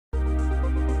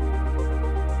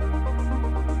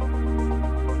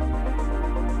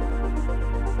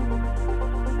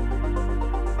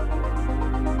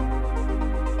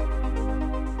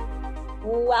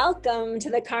welcome to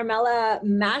the Carmella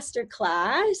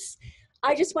Masterclass.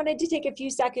 I just wanted to take a few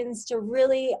seconds to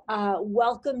really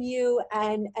welcome you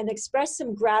and express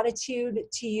some gratitude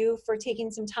to you for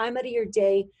taking some time out of your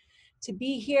day to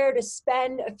be here, to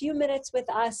spend a few minutes with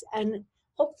us and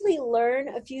hopefully learn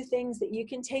a few things that you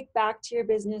can take back to your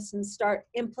business and start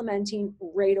implementing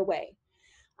right away.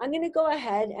 I'm going to go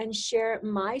ahead and share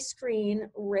my screen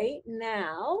right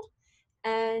now,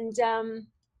 and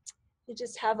you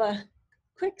just have a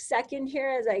quick second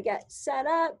here as I get set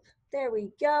up. There we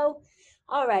go.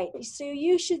 All right, so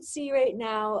you should see right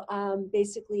now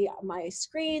basically my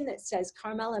screen that says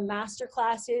Carmella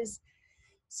Masterclasses.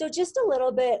 So just a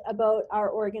little bit about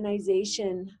our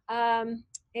organization.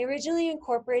 Originally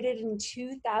incorporated in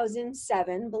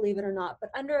 2007, believe it or not, but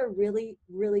under a really,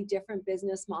 really different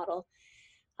business model.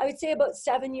 I would say about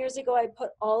 7 years ago, I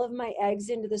put all of my eggs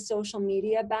into the social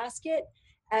media basket,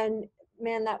 and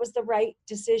man, that was the right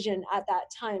decision at that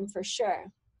time for sure.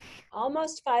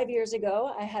 Almost 5 years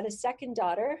ago, I had a second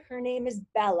daughter. Her name is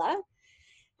Bella.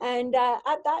 And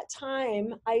at that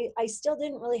time, I still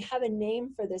didn't really have a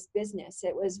name for this business.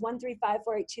 It was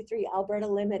 1354823 Alberta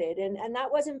Limited, and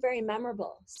that wasn't very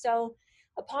memorable. So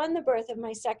upon the birth of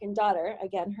my second daughter,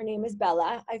 again, her name is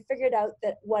Bella, I figured out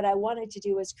that what I wanted to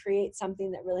do was create something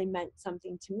that really meant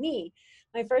something to me.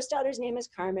 My first daughter's name is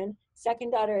Carmen.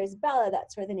 Second daughter is Bella.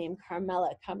 That's where the name Carmella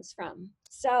comes from.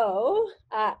 So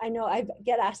I know I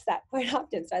get asked that quite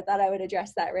often, so I thought I would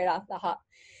address that right off the hop.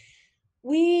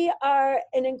 We are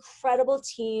an incredible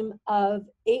team of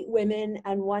 8 women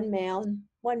and 1 man,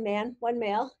 1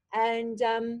 male. And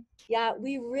yeah,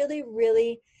 we really,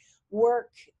 really work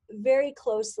very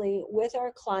closely with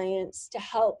our clients to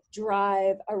help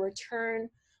drive a return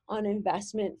on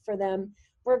investment for them,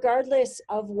 regardless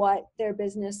of what their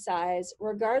business size,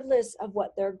 regardless of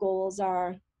what their goals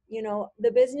are. You know,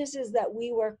 the businesses that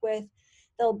we work with,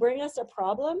 they'll bring us a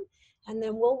problem, and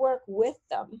then we'll work with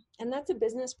them. And that's a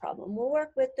business problem. We'll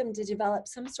work with them to develop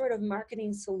some sort of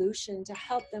marketing solution to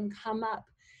help them come up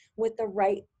with the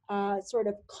right sort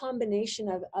of combination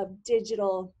of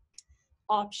digital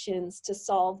options to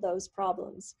solve those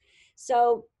problems.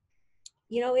 So,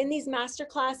 you know, in these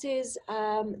masterclasses,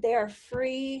 they are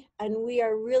free, and we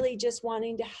are really just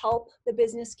wanting to help the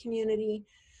business community.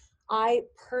 I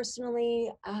personally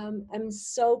am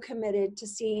so committed to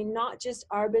seeing not just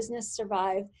our business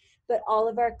survive, but all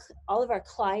of our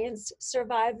clients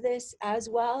survive this as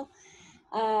well.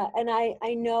 And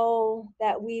I know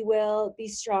that we will be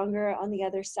stronger on the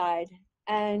other side.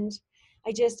 And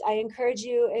I encourage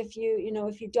you, if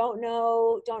you don't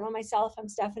know myself, I'm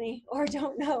Stephanie, or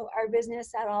don't know our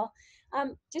business at all,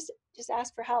 just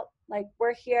ask for help. Like,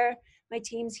 we're here, my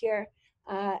team's here.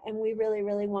 And we really,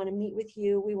 really want to meet with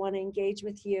you. We want to engage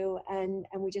with you, and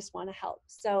we just want to help.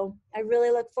 So I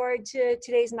really look forward to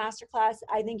today's masterclass.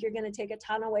 I think you're going to take a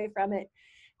ton away from it.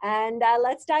 And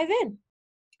let's dive in.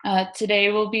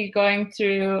 Today we'll be going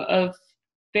through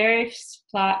various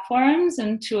platforms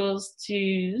and tools to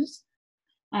use,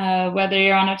 whether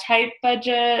you're on a tight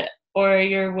budget or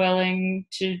you're willing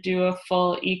to do a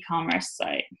full e-commerce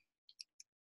site.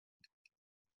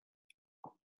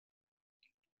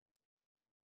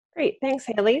 Great, thanks,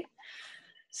 Haley.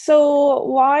 So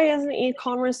why isn't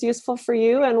e-commerce useful for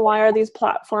you, and why are these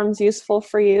platforms useful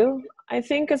for you? I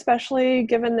think especially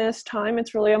given this time,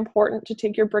 it's really important to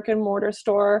take your brick and mortar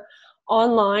store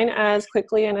online as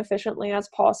quickly and efficiently as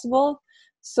possible.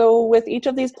 So with each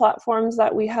of these platforms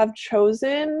that we have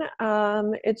chosen,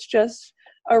 it's just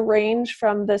a range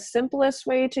from the simplest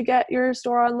way to get your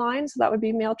store online, so that would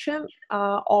be Mailchimp,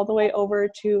 all the way over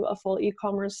to a full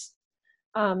e-commerce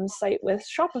site with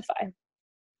Shopify.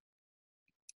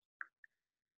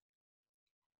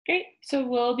 Great, so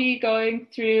we'll be going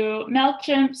through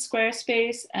Mailchimp,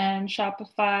 Squarespace, and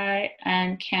Shopify,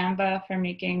 and Canva for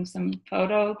making some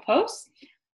photo posts.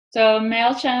 So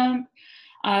Mailchimp,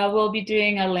 we'll be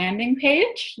doing a landing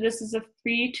page. This is a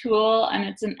free tool, and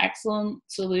it's an excellent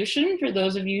solution for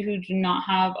those of you who do not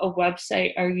have a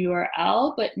website or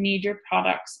URL, but need your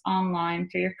products online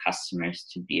for your customers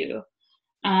to view.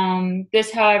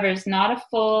 This, however, is not a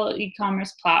full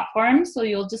e-commerce platform, so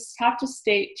you'll just have to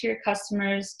state to your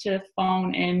customers to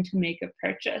phone in to make a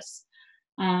purchase.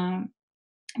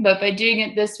 But by doing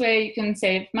it this way, you can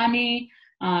save money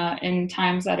in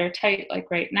times that are tight, like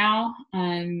right now,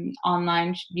 and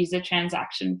online Visa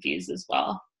transaction fees as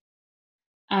well.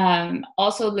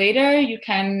 Also later, you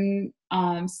can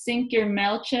sync your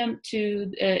Mailchimp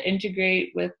to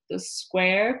integrate with the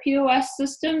Square POS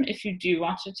system if you do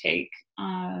want to take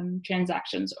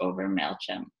transactions over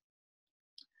Mailchimp.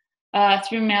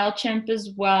 Through Mailchimp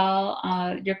as well,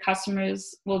 your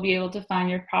customers will be able to find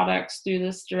your products through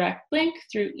this direct link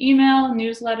through email,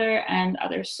 newsletter, and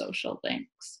other social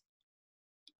links.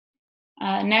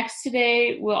 Next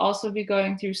today, we'll also be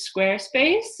going through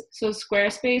Squarespace. So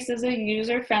Squarespace is a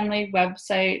user-friendly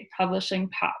website publishing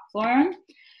platform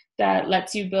that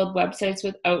lets you build websites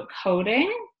without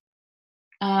coding.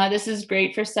 This is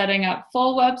great for setting up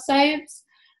full websites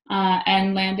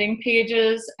and landing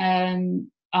pages, and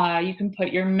you can put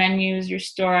your menus, your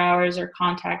store hours, or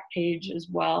contact page as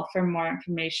well for more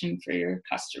information for your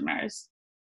customers.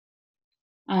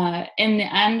 In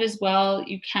the end as well,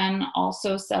 you can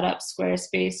also set up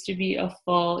Squarespace to be a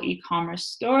full e-commerce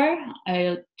store.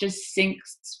 It just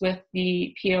syncs with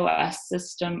the POS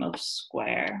system of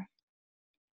Square.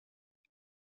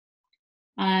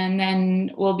 And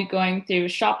then we'll be going through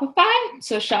Shopify.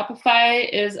 So Shopify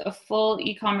is a full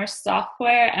e-commerce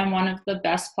software and one of the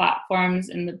best platforms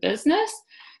in the business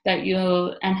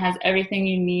and has everything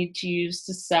you need to use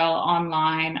to sell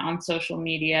online on social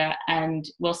media, and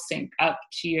will sync up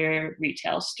to your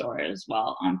retail store as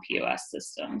well on POS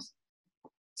systems.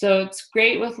 So it's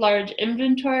great with large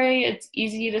inventory. It's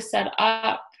easy to set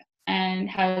up and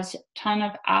has a ton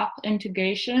of app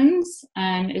integrations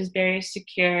and is very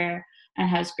secure and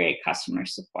has great customer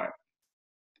support.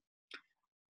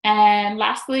 And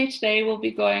lastly, today we'll be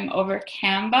going over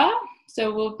Canva.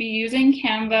 So we'll be using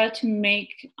Canva to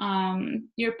make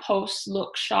your posts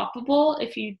look shoppable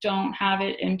if you don't have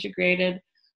it integrated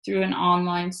through an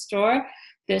online store.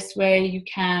 This way you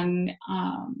can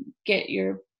get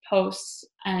your posts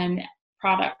and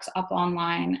products up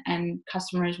online, and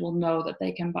customers will know that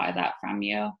they can buy that from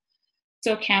you.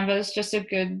 So Canva is just a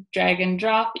good drag and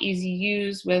drop, easy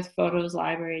use with photos,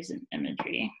 libraries, and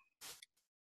imagery.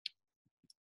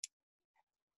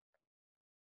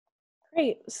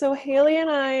 Great. So Haley and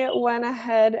I went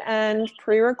ahead and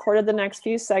pre-recorded the next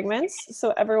few segments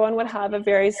so everyone would have a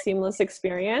very seamless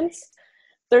experience.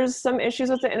 There's some issues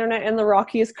with the internet in the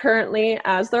Rockies currently,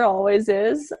 as there always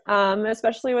is,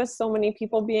 especially with so many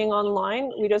people being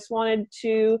online. We just wanted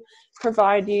to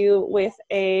provide you with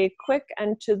a quick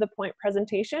and to the point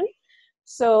presentation.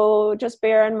 So just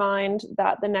bear in mind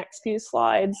that the next few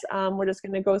slides, we're just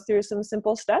going to go through some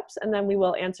simple steps, and then we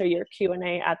will answer your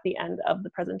Q&A at the end of the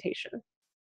presentation.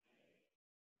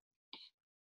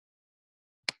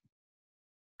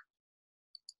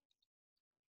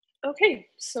 Okay,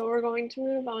 so we're going to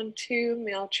move on to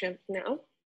Mailchimp now.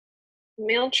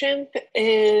 Mailchimp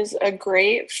is a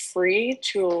great free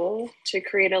tool to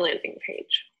create a landing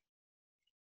page.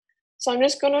 So I'm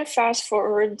just going to fast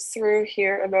forward through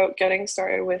here about getting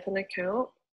started with an account.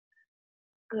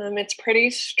 It's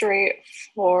pretty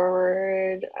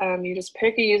straightforward. You just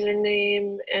pick a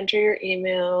username, enter your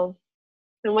email.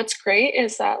 And what's great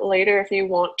is that later, if you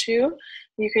want to,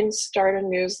 you can start a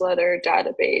newsletter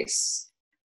database.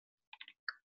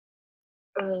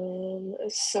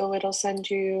 So it'll send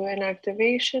you an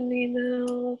activation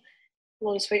email.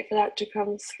 We'll just wait for that to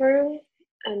come through,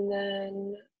 and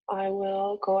then I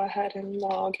will go ahead and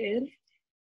log in.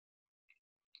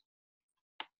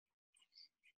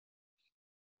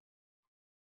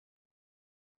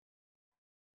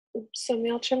 So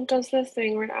Mailchimp does this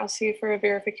thing where it asks you for a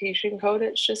verification code.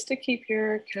 It's just to keep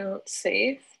your account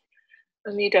safe.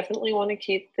 You definitely want to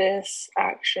keep this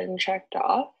action checked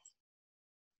off.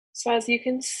 So as you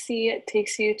can see, it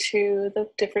takes you to the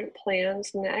different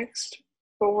plans next,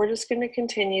 but we're just going to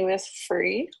continue with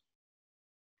free.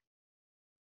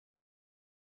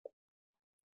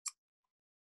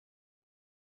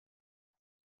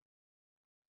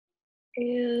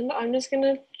 And I'm just going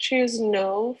to choose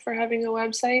no for having a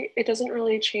website. It doesn't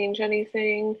really change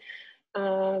anything.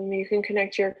 You can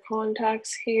connect your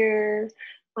contacts here.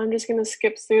 I'm just going to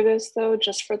skip through this though,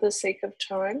 just for the sake of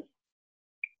time.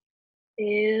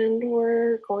 And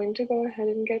we're going to go ahead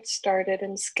and get started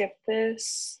and skip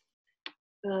this.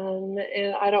 And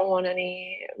I don't want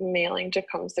any mailing to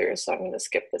come through, so I'm going to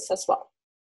skip this as well.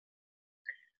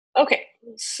 Okay,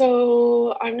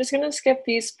 so I'm just going to skip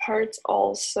these parts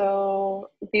also.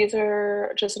 These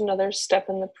are just another step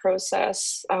in the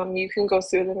process. You can go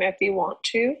through them if you want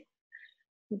to,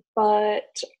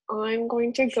 but I'm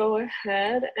going to go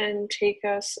ahead and take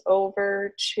us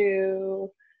over to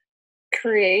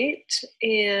create,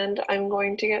 and I'm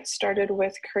going to get started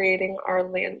with creating our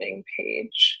landing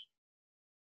page.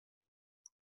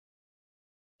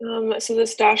 So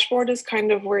this dashboard is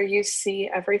kind of where you see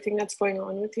everything that's going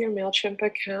on with your Mailchimp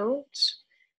account.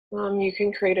 You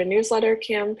can create a newsletter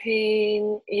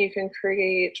campaign, you can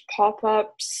create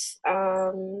pop-ups,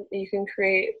 you can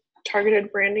create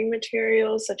targeted branding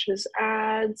materials such as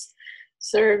ads,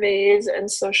 surveys, and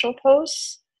social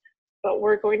posts, but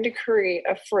we're going to create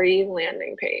a free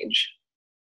landing page.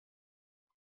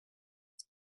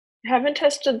 I haven't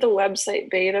tested the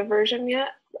website beta version yet,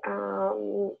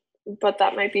 but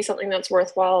that might be something that's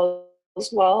worthwhile as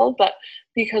well. But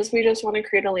because we just want to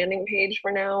create a landing page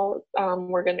for now,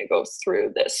 we're going to go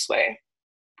through this way.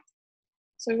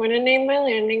 So I'm going to name my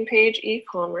landing page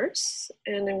eCommerce,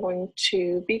 and I'm going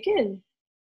to begin.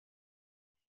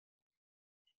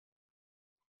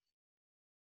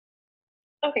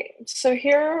 Okay, so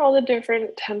here are all the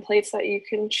different templates that you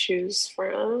can choose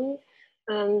from.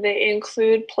 They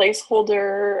include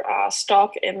placeholder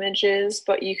stock images,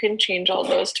 but you can change all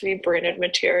those to be branded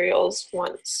materials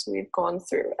once we've gone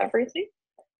through everything.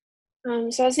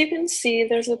 So as you can see,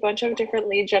 there's a bunch of different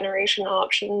lead generation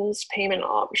options, payment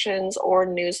options, or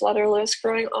newsletter list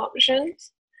growing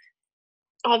options.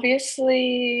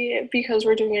 Obviously, because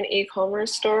we're doing an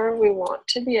e-commerce store, we want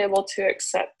to be able to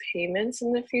accept payments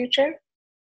in the future.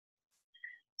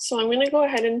 So I'm going to go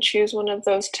ahead and choose one of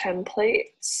those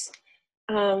templates.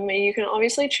 You can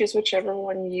obviously choose whichever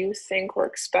one you think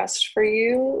works best for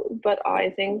you, but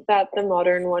I think that the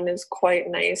modern one is quite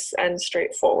nice and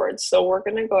straightforward. So we're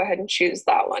going to go ahead and choose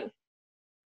that one.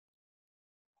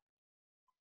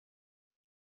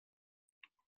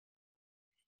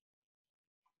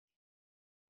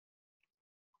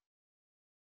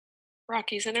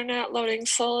 Rocky's internet loading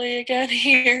slowly again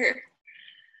here.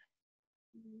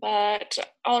 But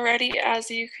already, as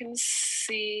you can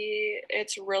see,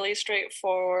 it's really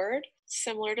straightforward.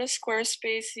 Similar to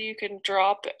Squarespace, you can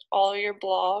drop all your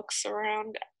blocks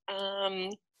around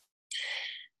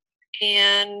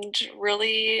and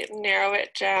really narrow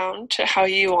it down to how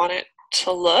you want it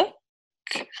to look.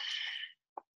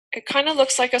 It kind of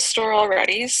looks like a store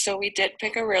already, so we did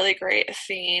pick a really great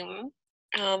theme.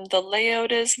 The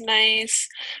layout is nice,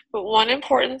 but one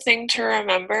important thing to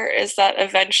remember is that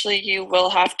eventually you will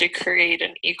have to create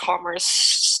an e-commerce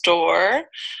store.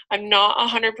 I'm not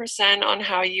 100% on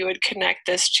how you would connect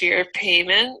this to your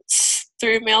payments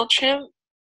through Mailchimp,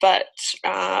 but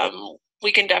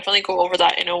we can definitely go over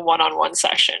that in a one-on-one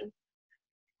session.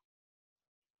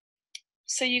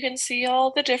 So you can see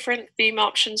all the different theme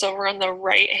options over on the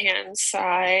right-hand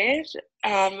side.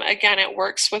 Again, it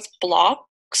works with blocks.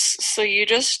 So you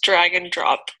just drag and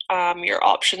drop your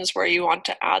options where you want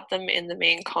to add them in the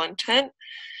main content.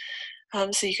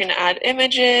 So you can add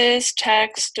images,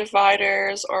 text,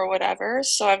 dividers, or whatever.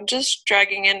 So I'm just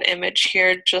dragging an image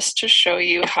here just to show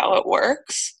you how it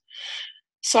works.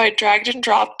 So I dragged and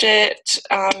dropped it.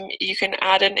 You can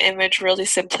add an image really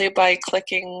simply by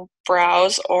clicking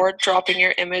browse or dropping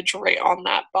your image right on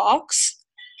that box.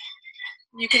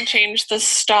 You can change the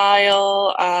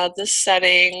style, the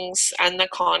settings, and the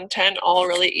content all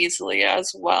really easily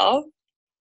as well.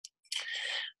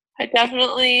 I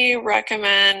definitely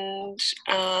recommend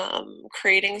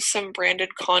creating some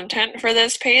branded content for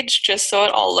this page just so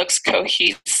it all looks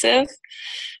cohesive.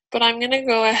 But I'm going to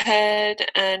go ahead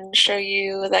and show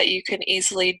you that you can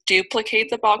easily duplicate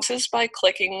the boxes by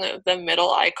clicking the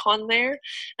middle icon there,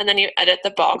 and then you edit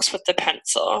the box with the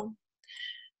pencil.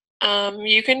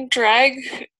 You can drag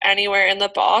anywhere in the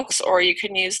box, or you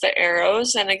can use the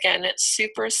arrows, and again, it's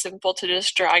super simple to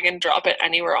just drag and drop it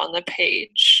anywhere on the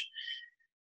page.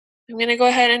 I'm going to go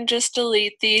ahead and just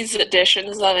delete these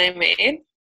additions that I made.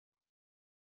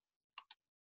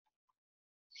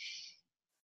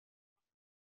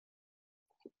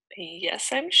 Yes,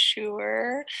 I'm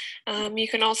sure. You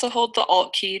can also hold the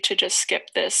Alt key to just skip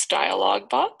this dialog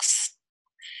box.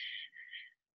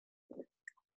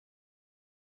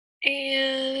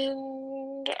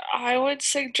 And I would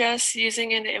suggest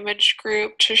using an image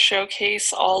group to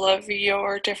showcase all of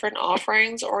your different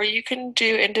offerings, or you can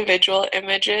do individual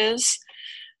images.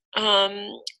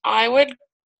 I would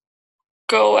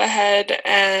go ahead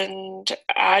and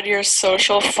add your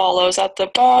social follows at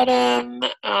the bottom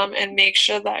and make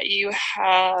sure that you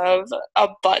have a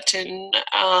button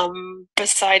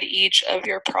beside each of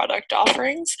your product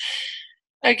offerings.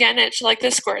 Again, it's like the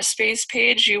Squarespace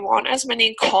page. You want as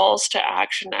many calls to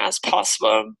action as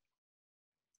possible.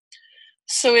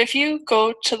 So if you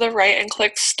go to the right and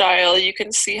click style, you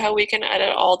can see how we can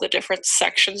edit all the different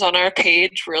sections on our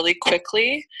page really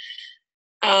quickly.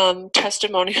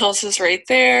 Testimonials is right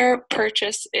there.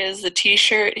 Purchase is the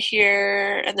t-shirt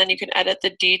here, and then you can edit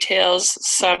the details,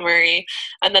 summary,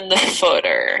 and then the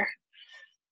footer.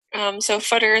 So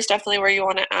footer is definitely where you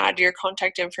want to add your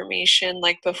contact information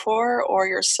like before, or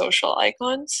your social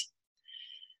icons.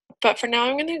 But for now,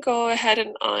 I'm going to go ahead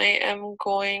and I am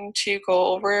going to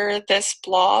go over this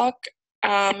block.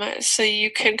 So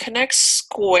you can connect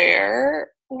Square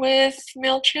with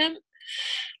Mailchimp.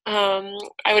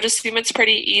 I would assume it's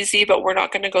pretty easy, but we're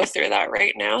not going to go through that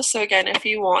right now. So again, if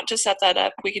you want to set that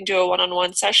up, we can do a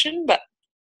one-on-one session, but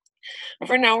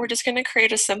for now, we're just going to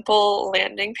create a simple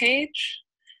landing page.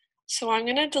 So I'm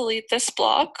going to delete this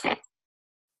block,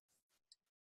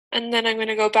 and then I'm going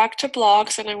to go back to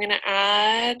blocks, and I'm going to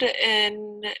add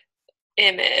an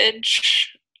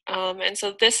image. And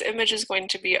so this image is going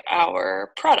to be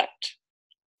our product.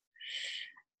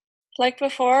 Like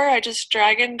before, I just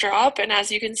drag and drop, and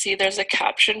as you can see, there's a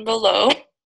caption below.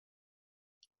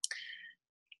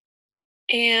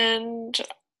 And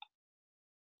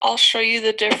I'll show you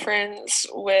the difference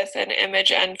with an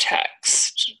image and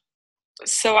text.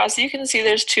 So as you can see,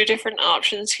 there's two different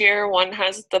options here. One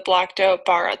has the blacked out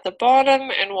bar at the bottom,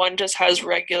 and one just has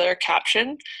regular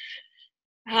caption.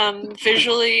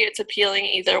 Visually, it's appealing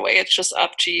either way. It's just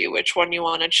up to you which one you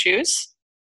want to choose.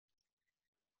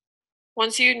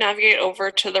 Once you navigate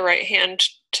over to the right hand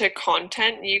to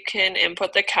content, you can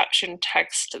input the caption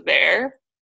text there.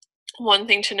 One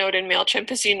thing to note in Mailchimp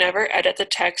is you never edit the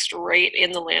text right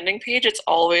in the landing page. It's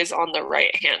always on the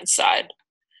right hand side.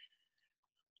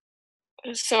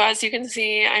 So as you can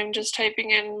see, I'm just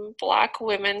typing in black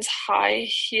women's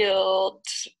high-heeled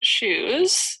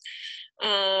shoes.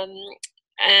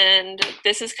 And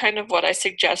this is kind of what I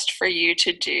suggest for you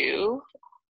to do.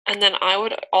 And then I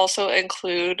would also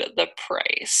include the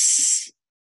price.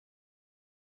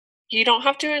 You don't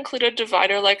have to include a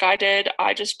divider like I did.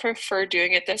 I just prefer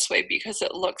doing it this way because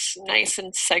it looks nice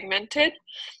and segmented.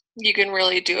 You can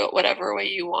really do it whatever way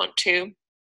you want to.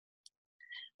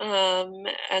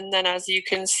 And then as you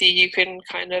can see, you can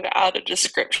kind of add a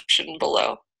description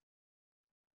below.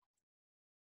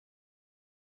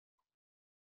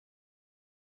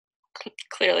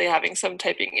 Clearly having some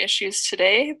typing issues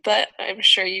today, but I'm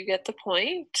sure you get the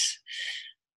point.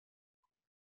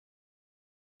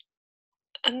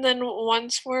 And then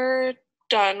once we're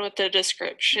done with the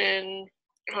description,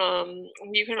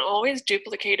 you can always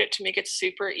duplicate it to make it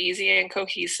super easy and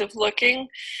cohesive looking.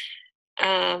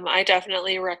 I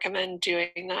definitely recommend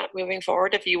doing that moving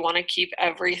forward if you want to keep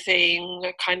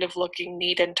everything kind of looking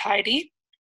neat and tidy.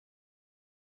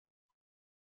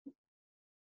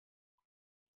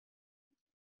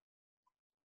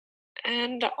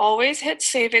 And always hit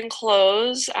save and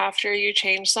close after you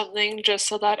change something just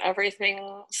so that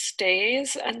everything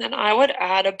stays. And then I would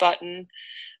add a button,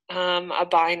 a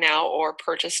buy now or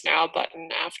purchase now button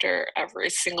after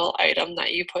every single item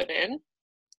that you put in.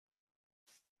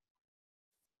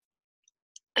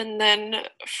 And then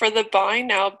for the buy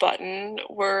now button,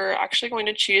 we're actually going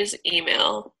to choose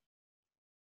email.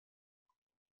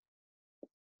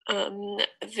 The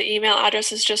email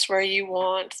address is just where you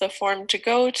want the form to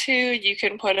go to. You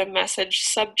can put a message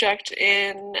subject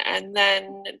in, and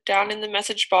then down in the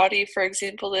message body, for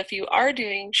example, if you are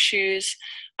doing shoes,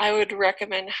 I would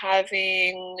recommend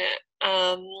having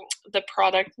the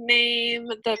product name,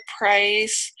 the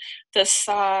price, the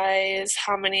size,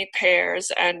 how many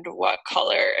pairs, and what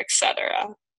color,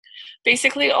 etc.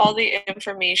 Basically, all the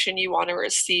information you want to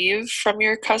receive from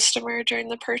your customer during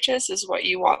the purchase is what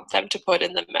you want them to put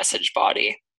in the message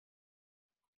body.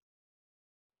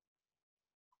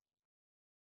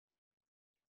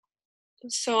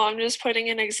 So I'm just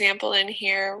putting an example in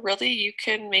here. Really, you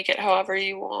can make it however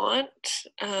you want.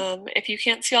 If you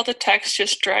can't see all the text,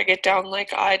 just drag it down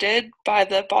like I did by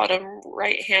the bottom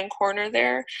right-hand corner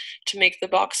there to make the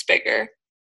box bigger.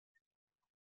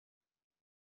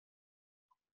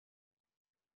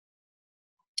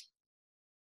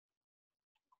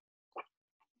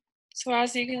 So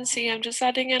as you can see, I'm just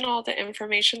adding in all the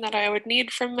information that I would need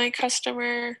from my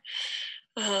customer.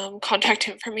 Contact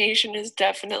information is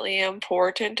definitely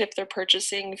important if they're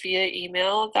purchasing via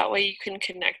email. That way you can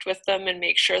connect with them and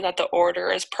make sure that the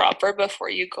order is proper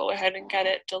before you go ahead and get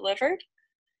it delivered.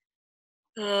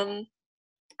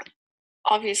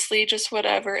 Obviously, just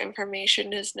whatever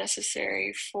information is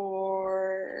necessary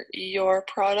for your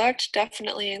product,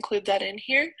 definitely include that in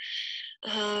here.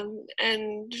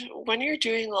 And when you're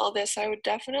doing all this, I would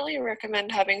definitely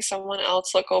recommend having someone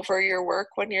else look over your work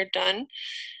when you're done.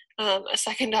 A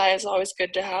second eye is always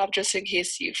good to have just in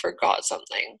case you forgot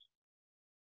something.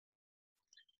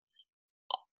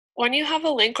 When you have a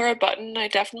link or a button, I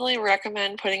definitely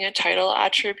recommend putting a title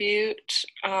attribute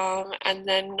and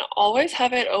then always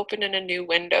have it open in a new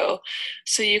window.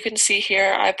 So you can see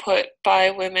here I put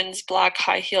buy women's black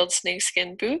high-heeled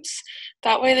snakeskin boots.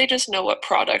 That way they just know what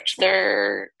product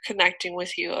they're connecting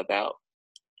with you about.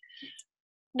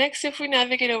 Next, if we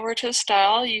navigate over to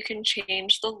style, you can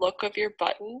change the look of your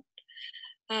button.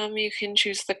 You can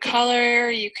choose the color,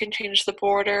 you can change the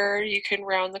border, you can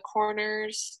round the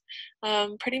corners.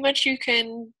 Pretty much you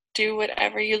can do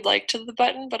whatever you'd like to the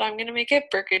button, but I'm going to make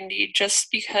it burgundy just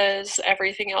because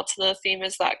everything else in the theme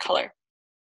is that color.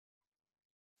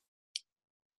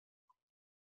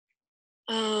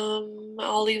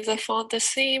 I'll leave the font the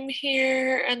same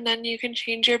here, and then you can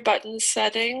change your button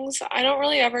settings. I don't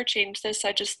really ever change this,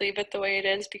 I just leave it the way it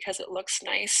is because it looks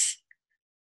nice.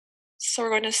 So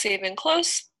we're going to save and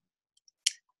close.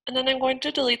 And then I'm going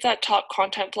to delete that top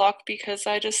content block because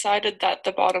I decided that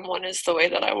the bottom one is the way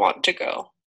that I want to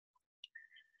go.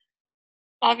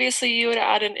 Obviously, you would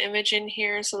add an image in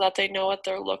here so that they know what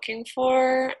they're looking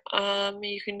for.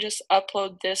 You can just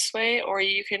upload this way, or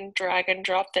you can drag and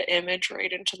drop the image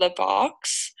right into the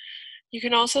box. You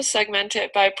can also segment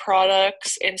it by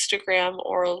products, Instagram,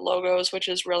 or logos, which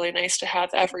is really nice to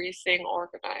have everything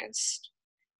organized.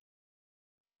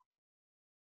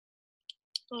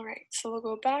 All right, so we'll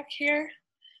go back here.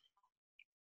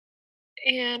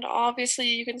 And obviously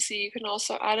you can see you can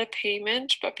also add a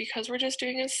payment, but because we're just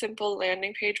doing a simple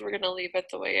landing page, we're going to leave it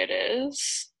the way it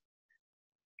is.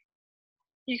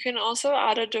 You can also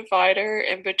add a divider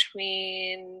in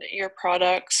between your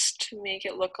products to make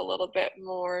it look a little bit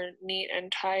more neat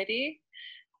and tidy.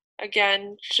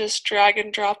 Again, just drag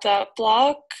and drop that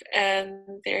block,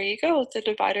 and there you go, the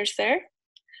divider's there.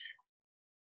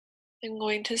 I'm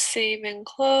going to save and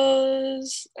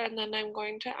close, and then I'm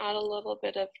going to add a little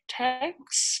bit of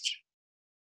text.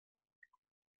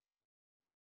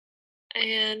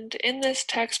 And in this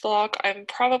text block, I'm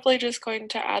probably just going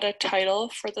to add a title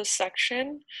for the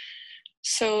section.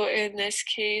 So in this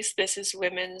case, this is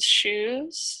women's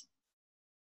shoes.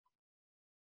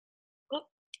 Oh,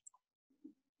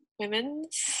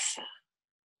 women's.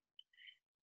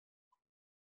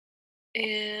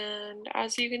 And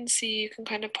as you can see, you can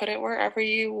kind of put it wherever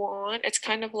you want. It's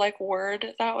kind of like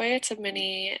Word that way. It's a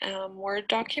mini Word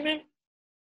document.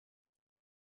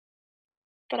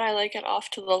 But I like it off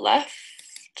to the left.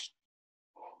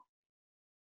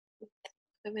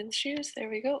 Women's shoes, there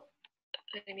we go.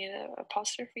 I need an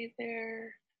apostrophe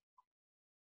there.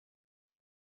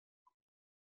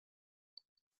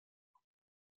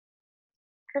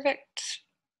 Perfect.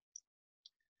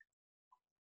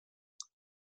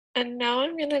 And now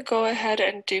I'm going to go ahead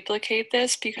and duplicate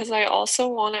this because I also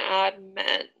want to add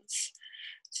men's.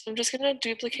 So I'm just going to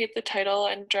duplicate the title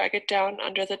and drag it down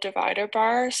under the divider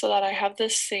bar so that I have the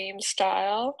same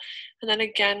style. And then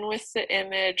again with the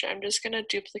image, I'm just going to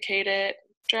duplicate it,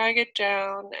 drag it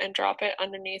down, and drop it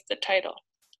underneath the title.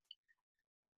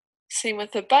 Same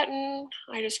with the button.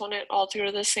 I just want it all to go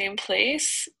to the same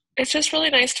place. It's just really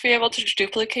nice to be able to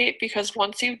duplicate because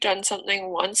once you've done something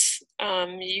once,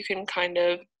 you can kind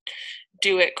of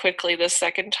do it quickly the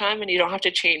second time and you don't have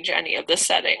to change any of the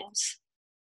settings.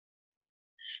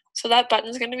 So that button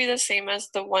is going to be the same as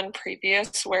the one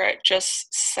previous where it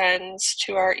just sends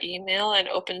to our email and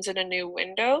opens in a new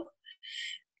window.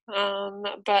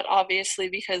 But obviously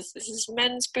because this is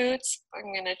men's boots,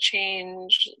 I'm going to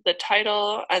change the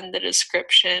title and the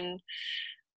description.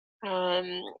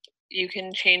 You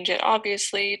can change it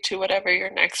obviously to whatever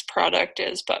your next product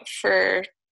is, but for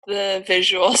the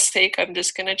visual sake, I'm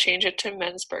just going to change it to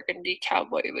men's burgundy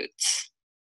cowboy boots.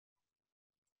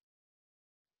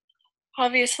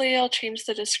 Obviously, I'll change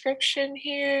the description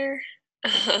here.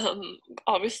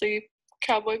 Obviously,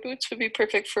 cowboy boots would be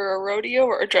perfect for a rodeo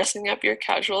or dressing up your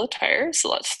casual attire,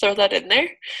 so let's throw that in there.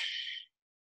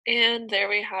 And there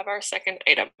we have our second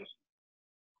item.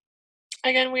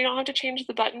 Again, we don't have to change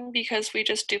the button because we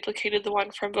just duplicated the one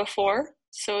from before,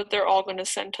 so they're all going to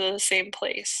send to the same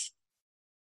place.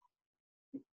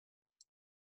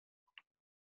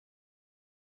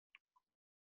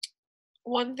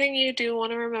 One thing you do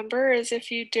want to remember is if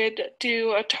you did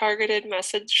do a targeted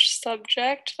message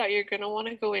subject that you're going to want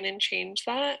to go in and change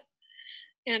that.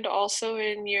 And also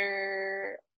in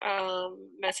your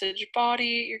message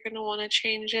body, you're going to want to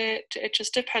change it. It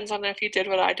just depends on if you did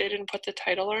what I did and put the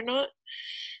title or not.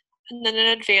 And then in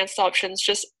advanced options,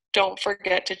 just don't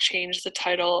forget to change the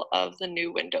title of the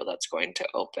new window that's going to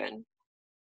open.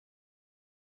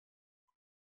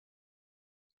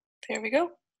 There we go.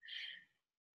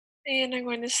 And I'm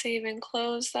going to save and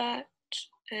close that.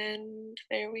 And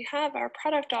there we have our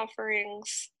product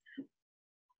offerings.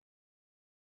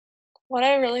 What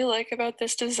I really like about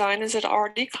this design is it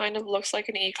already kind of looks like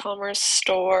an e-commerce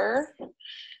store.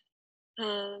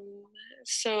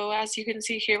 So as you can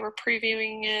see here, we're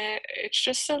previewing it. It's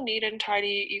just so neat and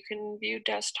tidy. You can view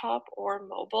desktop or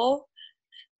mobile.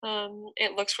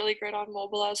 It looks really great on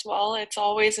mobile as well. It's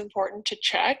always important to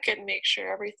check and make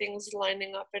sure everything's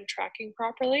lining up and tracking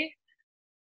properly.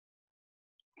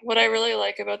 What I really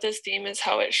like about this theme is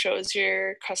how it shows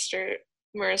your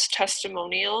e-commerce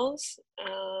testimonials,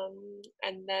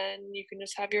 and then you can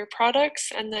just have your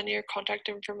products and then your contact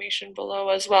information below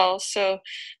as well. So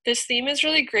this theme is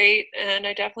really great, and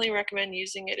I definitely recommend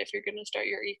using it if you're going to start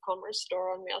your e-commerce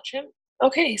store on Mailchimp.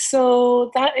 Okay,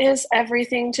 so that is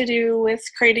everything to do with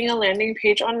creating a landing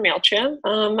page on Mailchimp.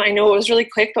 I know it was really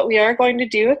quick, but we are going to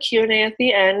do a Q&A at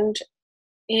the end,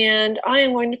 and I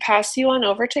am going to pass you on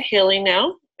over to Haley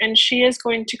now, and she is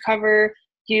going to cover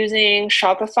using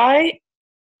Shopify.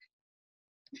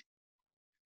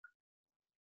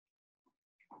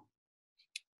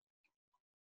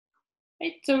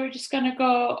 Right, so we're just going to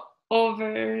go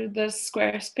over the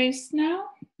Squarespace now.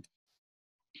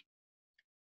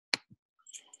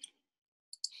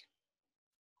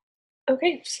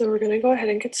 Okay, so we're going to go ahead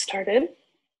and get started.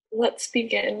 Let's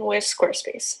begin with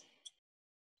Squarespace.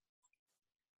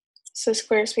 So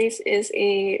Squarespace is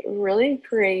a really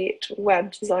great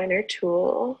web designer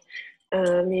tool.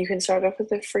 You can start off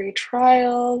with a free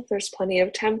trial. There's plenty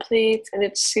of templates, and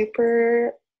it's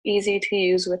super easy to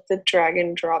use with the drag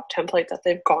and drop template that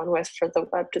they've gone with for the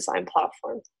web design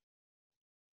platform.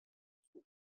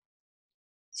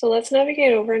 So let's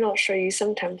navigate over, and I'll show you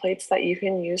some templates that you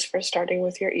can use for starting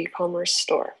with your e-commerce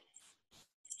store.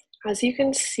 As you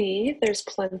can see, there's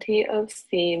plenty of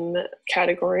theme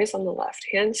categories on the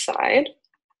left-hand side.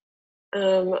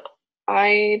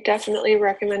 I definitely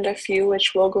recommend a few,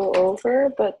 which we'll go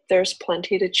over, but there's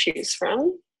plenty to choose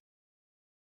from.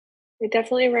 I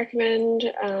definitely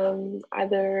recommend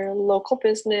either local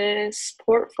business,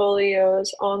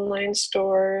 portfolios, online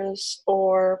stores,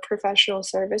 or professional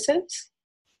services.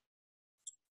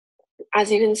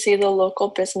 As you can see, the local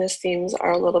business themes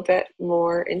are a little bit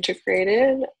more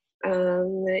integrated.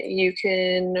 You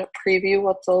can preview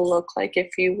what they'll look like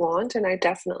if you want, and I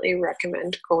definitely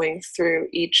recommend going through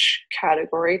each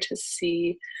category to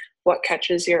see what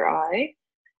catches your eye.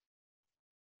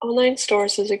 Online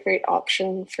stores is a great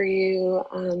option for you.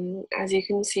 As you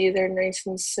can see, they're nice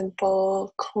and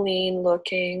simple, clean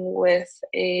looking with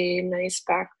a nice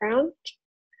background.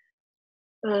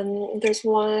 There's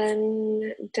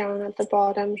one down at the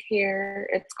bottom here.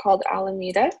 It's called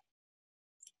Alameda.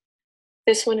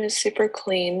 This one is super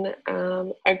clean.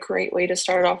 A great way to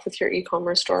start off with your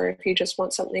e-commerce store if you just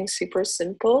want something super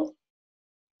simple.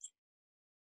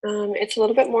 It's a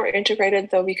little bit more integrated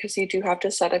though, because you do have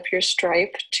to set up your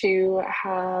Stripe to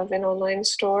have an online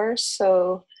store.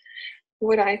 So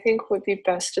what I think would be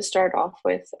best to start off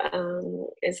with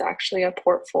is actually a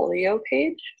portfolio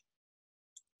page.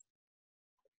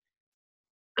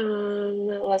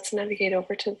 Let's navigate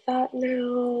over to that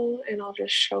now, and I'll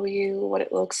just show you what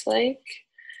it looks like.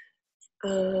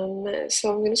 So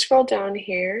I'm going to scroll down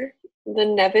here. The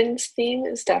Nevins theme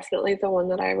is definitely the one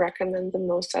that I recommend the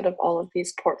most out of all of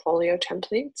these portfolio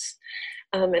templates.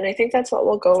 And I think that's what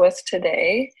we'll go with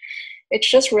today. It's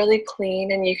just really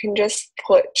clean, and you can just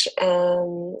put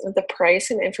the price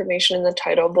and information in the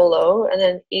title below, and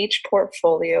then each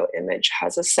portfolio image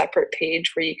has a separate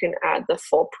page where you can add the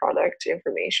full product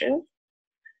information.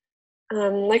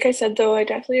 Like I said, though, I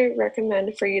definitely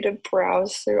recommend for you to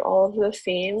browse through all of the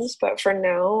themes, but for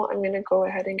now, I'm going to go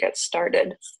ahead and get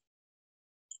started.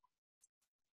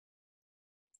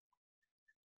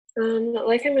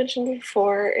 Like I mentioned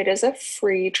before, it is a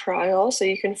free trial, so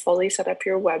you can fully set up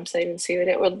your website and see what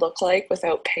it would look like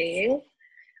without paying.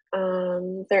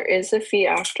 There is a fee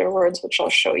afterwards, which I'll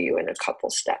show you in a couple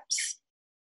steps.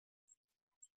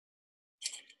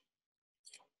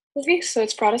 Okay, so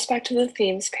it's brought us back to the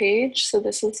themes page. So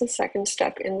this is the second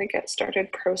step in the get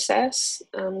started process.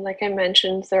 Like I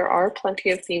mentioned, there are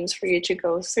plenty of themes for you to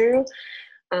go through.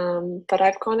 But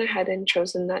I've gone ahead and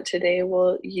chosen that today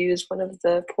we'll use one of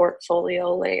the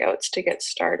portfolio layouts to get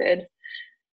started.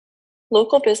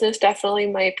 Local business definitely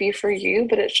might be for you,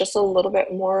 but it's just a little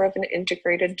bit more of an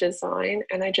integrated design,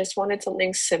 and I just wanted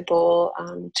something simple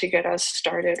to get us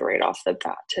started right off the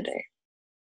bat today.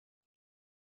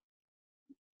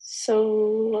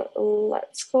 So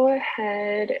let's go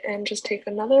ahead and just take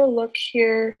another look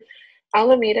here.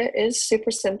 Alameda is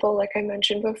super simple, like I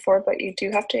mentioned before, but you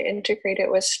do have to integrate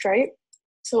it with Stripe.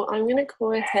 So I'm going to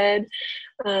go ahead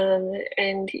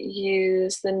and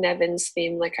use the Nevins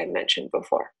theme like I mentioned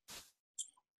before.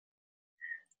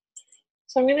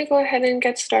 So I'm going to go ahead and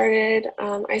get started.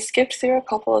 I skipped through a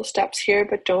couple of steps here,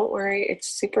 but don't worry, it's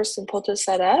super simple to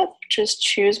set up. Just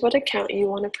choose what account you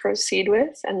want to proceed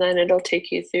with, and then it'll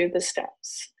take you through the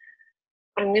steps.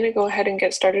 I'm going to go ahead and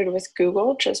get started with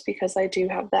Google just because I do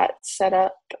have that set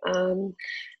up. And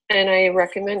I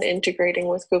recommend integrating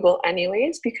with Google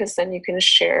anyways, because then you can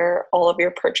share all of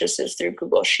your purchases through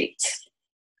Google Sheets.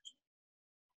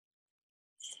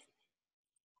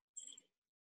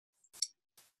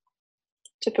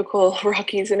 Typical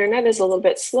Rocky's internet is a little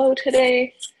bit slow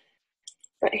today,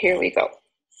 but here we go.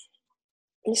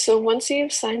 And so once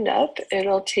you've signed up,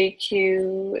 it'll take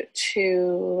you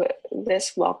to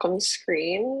this welcome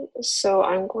screen. So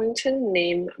I'm going to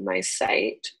name my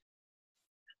site.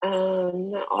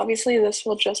 Obviously this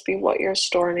will just be what your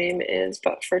store name is,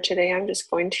 but for today I'm just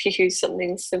going to use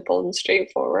something simple and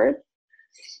straightforward.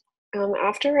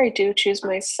 After I do choose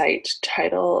my site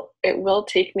title, it will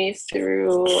take me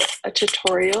through a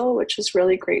tutorial, which is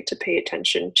really great to pay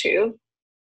attention to.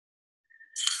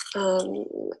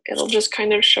 It'll just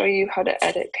kind of show you how to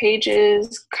edit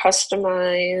pages,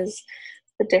 customize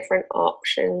the different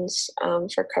options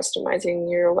for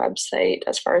customizing your website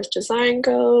as far as design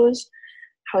goes,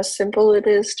 how simple it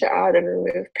is to add and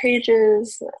remove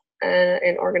pages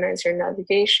and organize your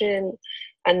navigation,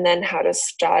 and then how to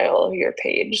style your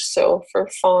page. So for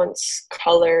fonts,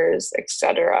 colors,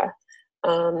 etc.,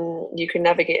 you can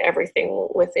navigate everything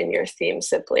within your theme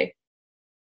simply.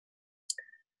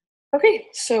 Okay,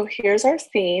 so here's our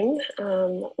theme.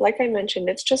 Like I mentioned,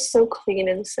 it's just so clean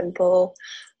and simple.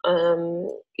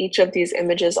 Each of these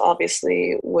images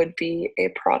obviously would be a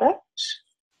product.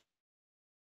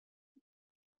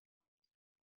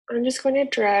 I'm just going to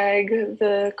drag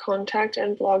the contact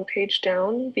and blog page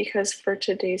down because for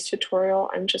today's tutorial,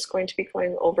 I'm just going to be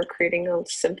going over creating a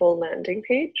simple landing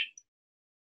page.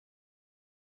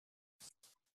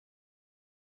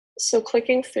 So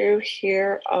clicking through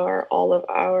here are all of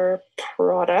our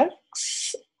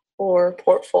products or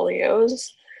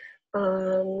portfolios.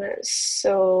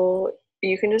 So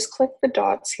you can just click the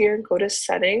dots here, go to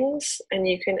settings, and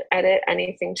you can edit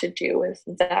anything to do with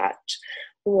that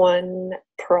one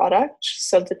product.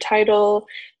 So the title,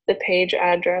 the page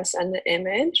address, and the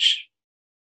image.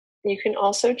 You can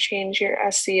also change your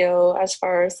SEO as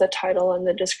far as the title and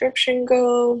the description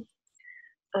go.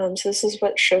 So this is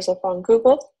what shows up on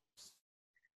Google.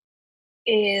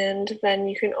 And then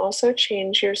you can also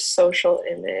change your social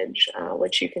image,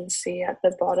 which you can see at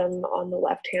the bottom on the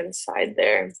left-hand side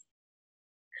there.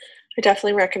 I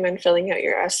definitely recommend filling out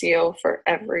your SEO for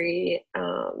every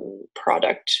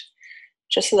product,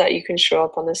 just so that you can show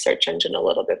up on the search engine a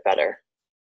little bit better.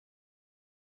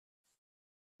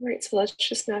 All right, so let's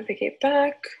just navigate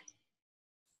back.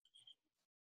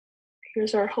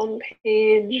 Here's our home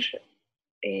page.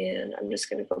 And I'm just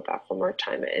going to go back one more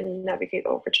time and navigate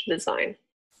over to design.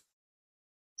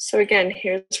 So again,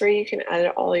 here's where you can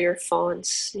edit all your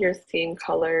fonts, your theme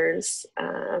colors,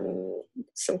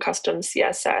 some custom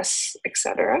CSS,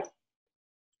 etc.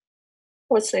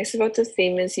 What's nice about the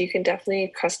theme is you can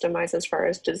definitely customize as far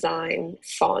as design,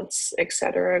 fonts,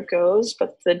 etc. goes,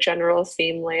 but the general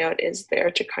theme layout is there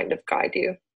to kind of guide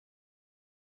you.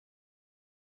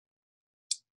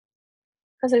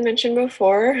 As I mentioned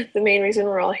before, the main reason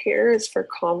we're all here is for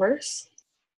commerce.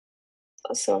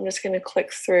 So I'm just going to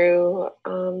click through.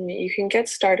 You can get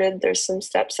started. There's some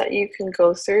steps that you can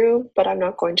go through, but I'm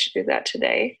not going to do that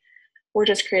today. We're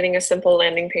just creating a simple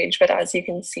landing page, but as you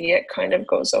can see, it kind of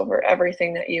goes over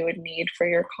everything that you would need for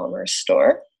your commerce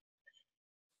store.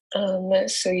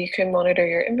 So you can monitor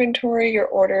your inventory, your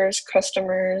orders,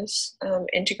 customers,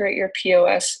 integrate your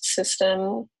POS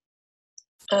system,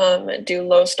 do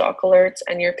low stock alerts,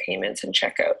 and your payments and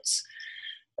checkouts.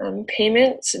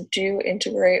 Payments do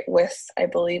integrate with, I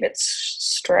believe it's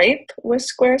Stripe with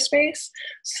Squarespace.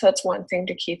 So that's one thing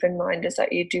to keep in mind, is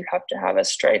that you do have to have a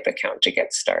Stripe account to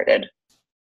get started.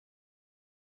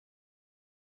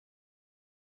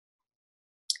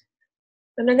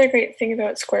 Another great thing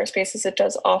about Squarespace is it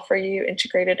does offer you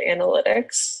integrated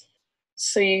analytics.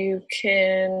 So you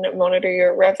can monitor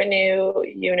your revenue,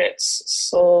 units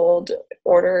sold,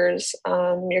 orders,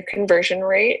 your conversion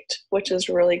rate, which is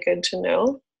really good to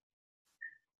know.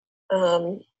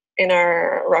 In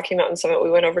our Rocky Mountain Summit,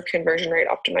 we went over conversion rate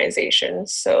optimization.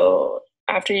 So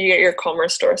after you get your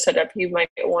commerce store set up, you might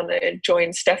want to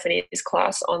join Stephanie's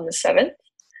class on the 7th.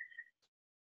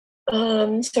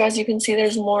 So as you can see,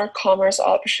 there's more commerce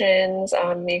options.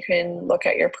 You can look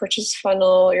at your purchase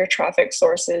funnel, your traffic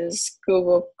sources,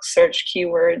 Google search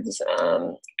keywords,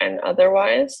 and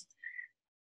otherwise.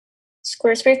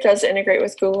 Squarespace does integrate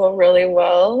with Google really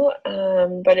well,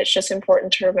 but it's just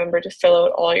important to remember to fill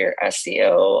out all your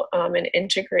SEO and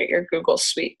integrate your Google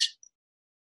suite.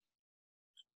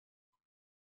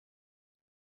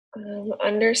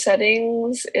 Under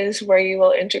settings is where you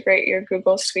will integrate your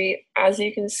Google suite. As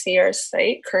you can see, our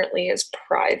site currently is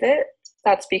private.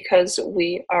 That's because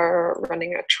we are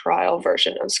running a trial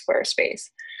version of Squarespace.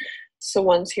 So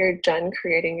once you're done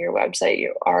creating your website,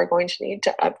 you are going to need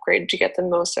to upgrade to get the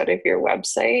most out of your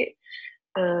website.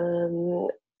 And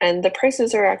the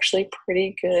prices are actually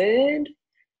pretty good.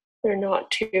 They're not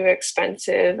too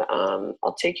expensive.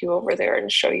 I'll take you over there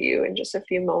and show you in just a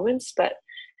few moments, but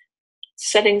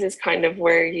settings is kind of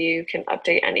where you can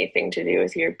update anything to do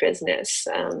with your business,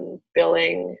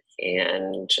 billing,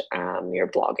 and your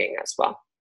blogging as well.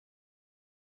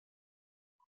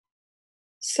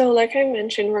 So like I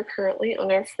mentioned, we're currently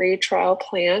on a free trial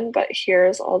plan, but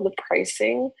here's all the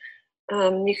pricing.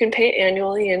 You can pay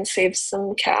annually and save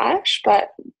some cash, but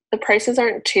the prices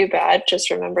aren't too bad. Just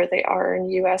remember they are in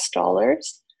US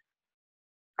dollars.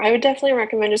 I would definitely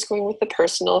recommend just going with the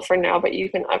personal for now, but you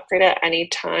can upgrade at any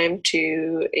time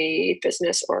to a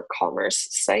business or commerce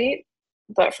site.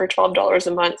 But for $12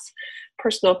 a month,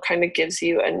 personal kind of gives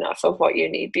you enough of what you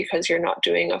need because you're not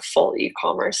doing a full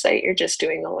e-commerce site, you're just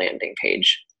doing a landing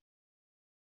page.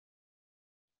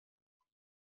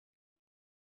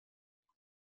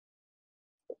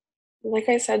 Like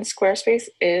I said, Squarespace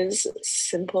is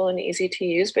simple and easy to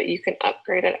use, but you can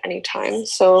upgrade at any time.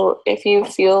 So if you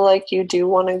feel like you do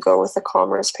want to go with a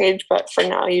commerce page, but for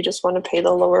now you just want to pay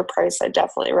the lower price, I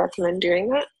definitely recommend doing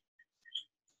that.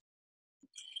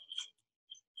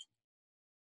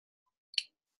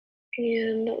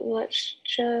 And let's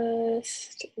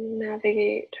just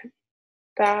navigate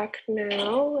back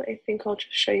now. I think I'll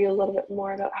just show you a little bit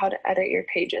more about how to edit your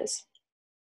pages.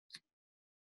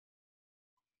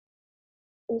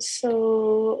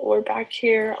 So we're back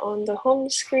here on the home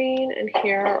screen, and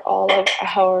here are all of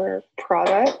our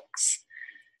products.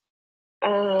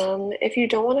 If you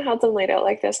don't want to have them laid out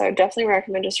like this, I would definitely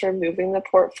recommend just removing the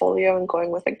portfolio and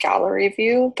going with a gallery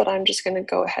view, but I'm just going to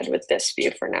go ahead with this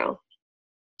view for now.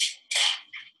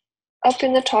 Up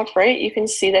in the top right, you can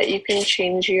see that you can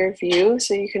change your view,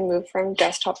 so you can move from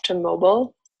desktop to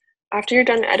mobile. After you're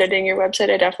done editing your website,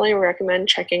 I definitely recommend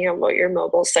checking out what your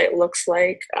mobile site looks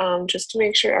like, just to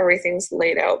make sure everything's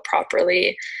laid out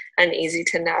properly and easy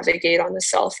to navigate on the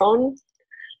cell phone.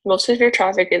 Most of your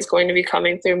traffic is going to be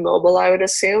coming through mobile, I would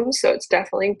assume, so it's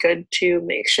definitely good to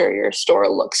make sure your store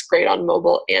looks great on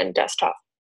mobile and desktop.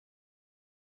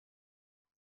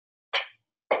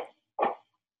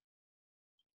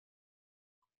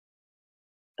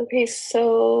 Okay,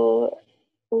 so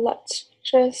let's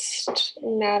just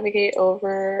navigate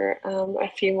over a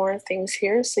few more things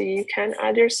here. So you can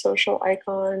add your social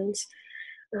icons.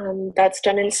 That's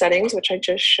done in settings, which I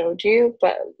just showed you,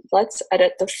 but let's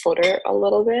edit the footer a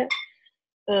little bit.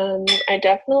 I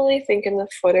definitely think in the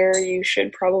footer you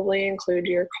should probably include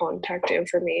your contact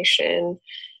information.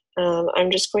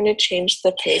 I'm just going to change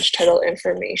the page title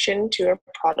information to a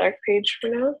product page for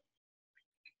now.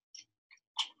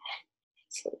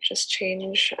 So just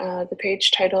change the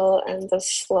page title and the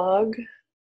slug.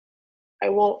 I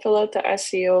won't fill out the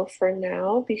SEO for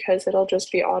now because it'll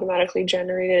just be automatically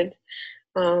generated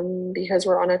because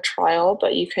we're on a trial,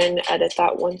 but you can edit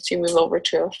that once you move over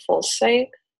to a full site.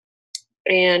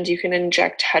 And you can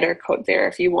inject header code there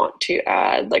if you want to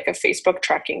add like a Facebook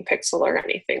tracking pixel or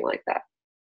anything like that.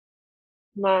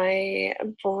 My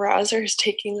browser is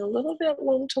taking a little bit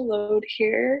long to load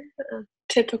here.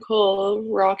 Typical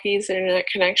Rocky's internet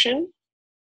connection.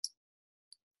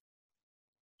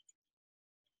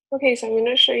 Okay, so I'm going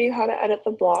to show you how to edit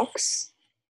the blocks.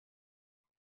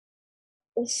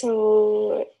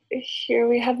 So here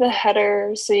we have the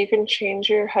header, so you can change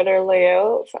your header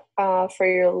layout for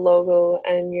your logo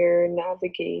and your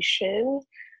navigation.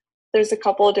 There's a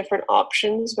couple of different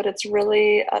options, but it's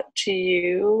really up to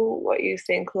you what you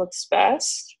think looks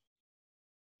best.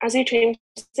 As you change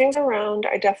things around,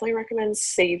 I definitely recommend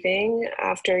saving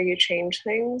after you change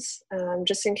things,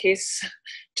 just in case,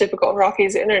 typical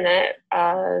Rocky's internet,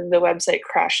 the website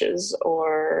crashes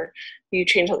or you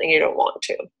change something you don't want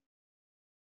to.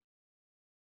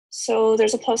 So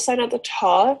there's a plus sign at the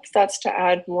top. That's to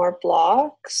add more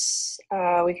blocks.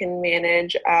 We can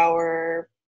manage our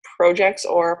projects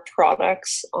or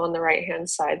products on the right-hand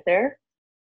side there.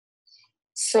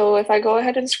 So if I go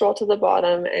ahead and scroll to the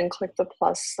bottom and click the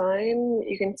plus sign,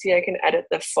 you can see I can edit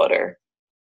the footer.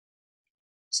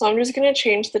 So I'm just going to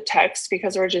change the text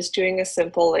because we're just doing a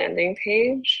simple landing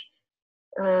page.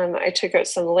 I took out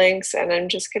some links and I'm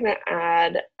just going to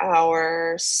add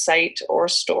our site or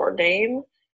store name.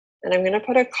 And I'm going to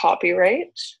put a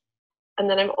copyright. And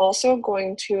then I'm also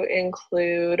going to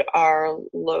include our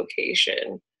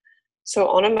location. So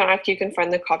on a Mac, you can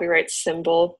find the copyright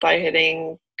symbol by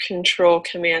hitting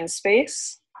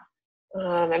Control-Command-Space.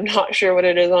 I'm not sure what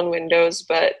it is on Windows,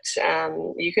 but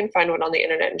you can find one on the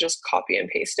internet and just copy and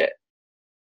paste it.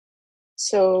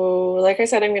 So like I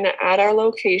said, I'm going to add our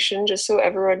location just so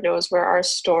everyone knows where our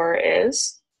store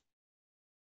is.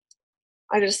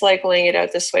 I just like laying it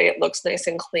out this way. It looks nice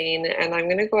and clean. And I'm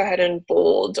going to go ahead and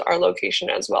bold our location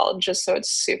as well, just so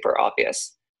it's super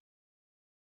obvious.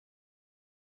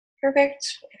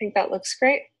 Perfect. I think that looks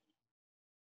great.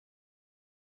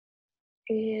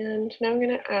 And now I'm going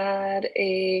to add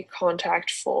a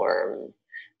contact form.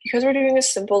 Because we're doing a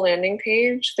simple landing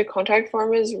page, the contact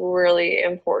form is really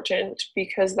important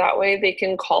because that way they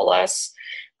can call us,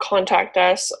 contact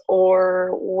us,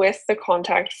 or with the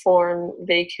contact form,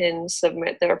 they can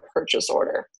submit their purchase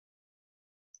order.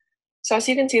 So as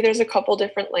you can see, there's a couple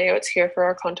different layouts here for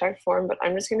our contact form, but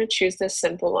I'm just going to choose this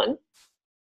simple one.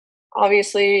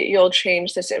 Obviously, you'll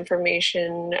change this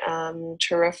information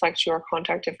to reflect your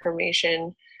contact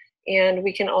information, and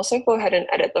we can also go ahead and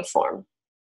edit the form.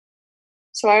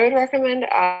 So I would recommend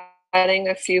adding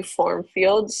a few form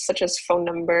fields such as phone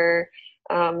number,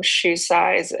 shoe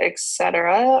size,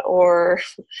 etc., or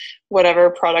whatever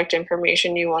product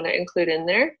information you want to include in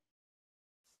there.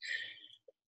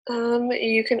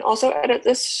 You can also edit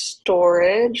the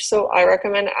storage. So I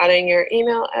recommend adding your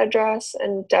email address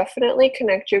and definitely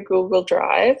connect your Google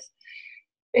Drive.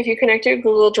 If you connect your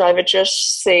Google Drive, it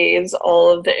just saves all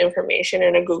of the information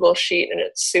in a Google Sheet, and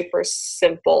it's super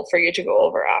simple for you to go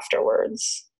over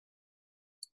afterwards.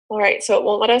 All right, so it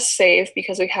won't let us save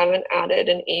because we haven't added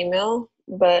an email,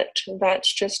 but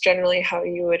that's just generally how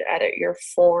you would edit your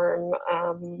form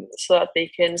so that they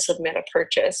can submit a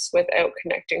purchase without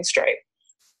connecting Stripe.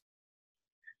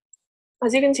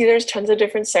 As you can see, there's tons of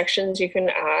different sections you can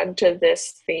add to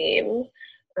this theme.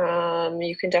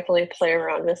 You can definitely play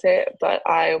around with it, but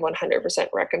I 100%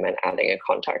 recommend adding a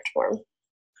contact form.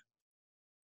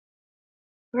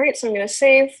 All right, so I'm going to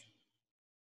save.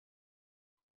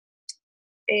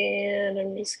 And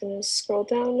I'm just going to scroll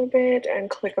down a bit and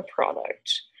click a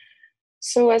product.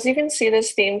 So as you can see,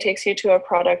 this theme takes you to a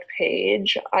product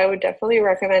page. I would definitely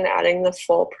recommend adding the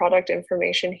full product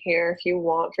information here if you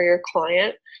want for your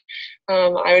client.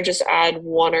 I would just add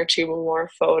one or two more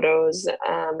photos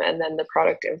and then the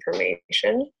product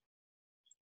information.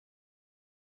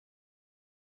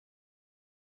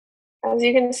 As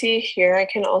you can see here, I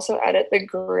can also edit the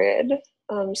grid.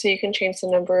 So you can change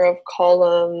the number of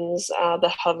columns,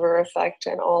 the hover effect,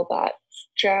 and all that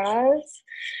jazz.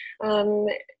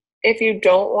 If you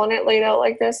don't want it laid out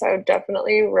like this, I would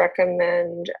definitely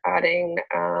recommend adding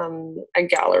a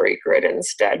gallery grid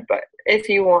instead. But if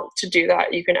you want to do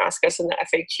that, you can ask us in the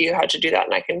FAQ how to do that,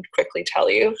 and I can quickly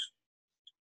tell you.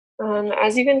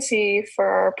 As you can see for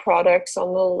our products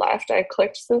on the left, I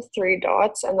clicked the three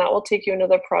dots, and that will take you into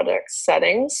the product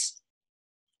settings.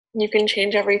 You can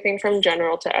change everything from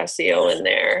general to SEO in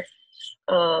there,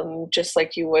 just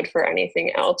like you would for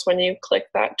anything else when you click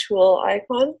that tool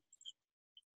icon.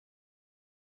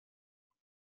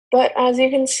 But as you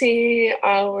can see,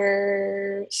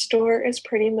 our store is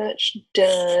pretty much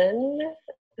done.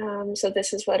 So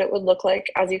this is what it would look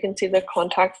like. As you can see, the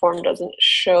contact form doesn't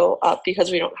show up because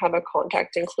we don't have a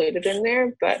contact included in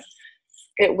there, but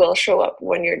it will show up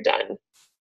when you're done.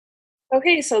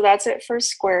 Okay, so that's it for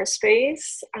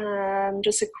Squarespace. All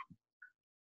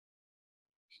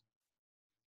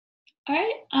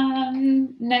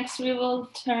right, next we will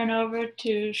turn over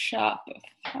to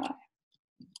Shopify.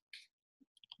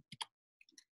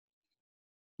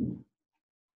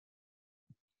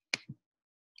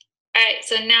 All right,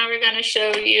 so now we're going to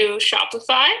show you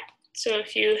Shopify. So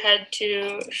if you head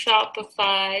to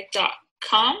shopify.com,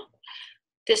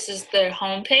 this is their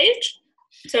homepage.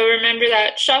 So remember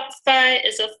that Shopify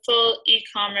is a full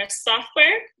e-commerce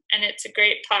software, and it's a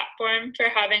great platform for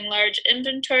having large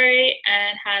inventory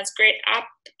and has great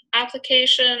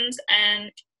applications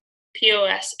and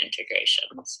POS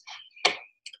integrations.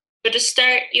 So to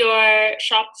start your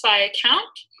Shopify account,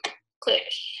 click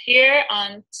here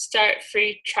on Start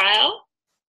Free Trial.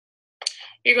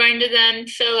 You're going to then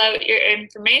fill out your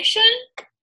information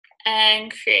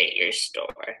and create your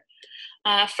store.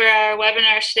 For our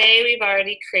webinar today, we've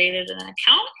already created an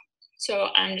account, so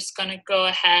I'm just going to go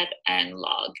ahead and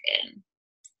log in.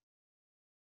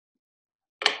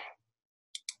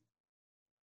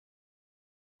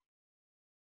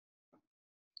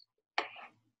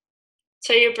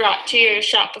 So you're brought to your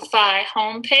Shopify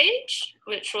homepage,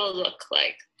 which will look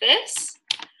like this.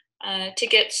 To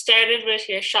get started with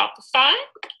your Shopify,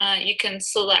 you can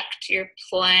select your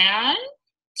plan.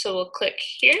 So we'll click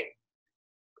here.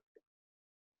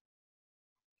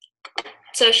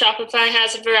 So Shopify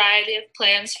has a variety of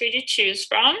plans for you to choose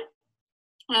from.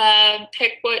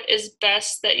 Pick what is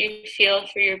best that you feel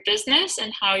for your business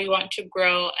and how you want to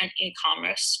grow an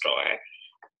e-commerce store.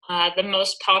 The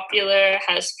most popular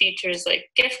has features like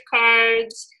gift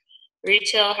cards,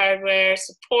 retail hardware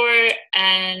support,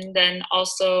 and then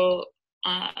also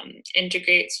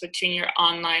integrates between your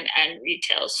online and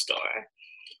retail store.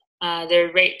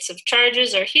 Their rates of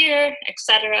charges are here,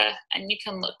 etc. And you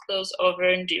can look those over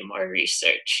and do more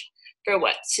research for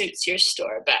what suits your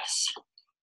store best.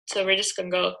 So we're just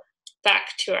going to go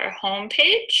back to our home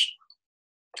page.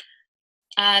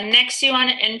 Next, you want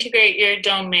to integrate your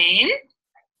domain.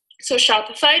 So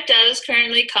Shopify does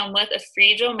currently come with a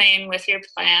free domain with your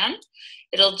plan.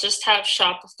 It'll just have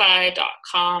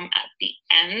shopify.com at the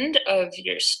end of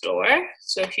your store.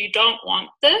 So if you don't want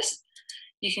this,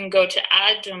 you can go to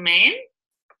add domain,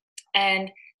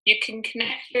 and you can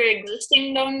connect your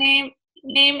existing domain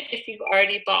name if you've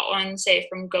already bought one, say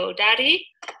from GoDaddy,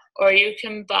 or you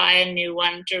can buy a new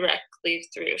one directly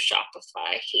through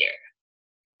Shopify here.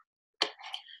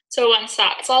 So once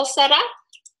that's all set up,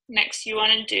 next you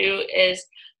want to do is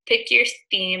pick your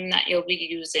theme that you'll be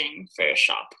using for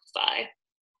Shopify.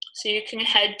 So you can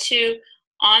head to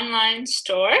Online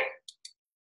Store,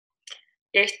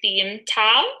 your Theme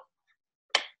tab,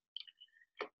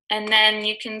 and then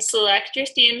you can select your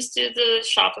themes through the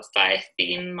Shopify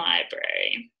theme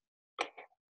library.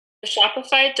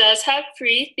 Shopify does have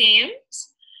free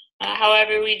themes.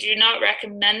 However, we do not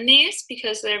recommend these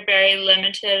because they're very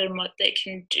limited in what they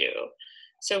can do.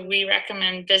 So we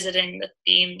recommend visiting the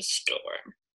theme store.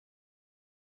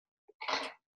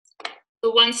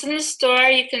 So once in the store,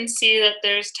 you can see that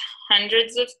there's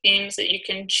hundreds of themes that you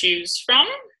can choose from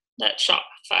that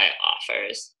Shopify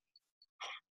offers.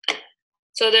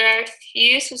 So there are a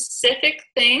few specific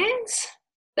things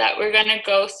that we're going to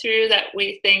go through that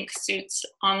we think suits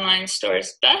online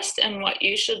stores best and what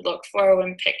you should look for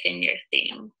when picking your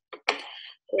theme.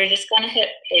 We're just going to hit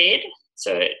paid,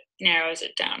 so it narrows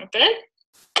it down a bit.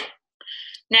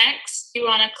 Next, you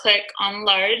want to click on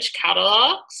large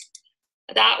catalogs.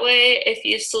 That way, if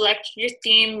you select your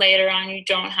theme later on, you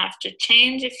don't have to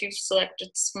change if you've selected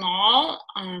small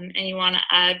and you want to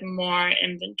add more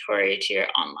inventory to your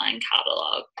online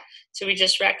catalog. So we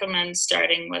just recommend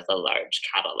starting with a large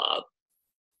catalog.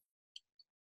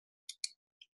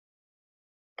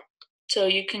 So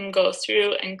you can go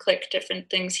through and click different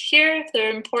things here if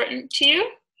they're important to you.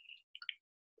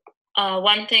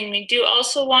 One thing we do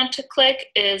also want to click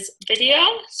is video.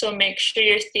 So make sure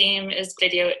your theme is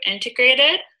video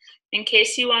integrated in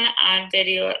case you want to add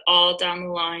video at all down the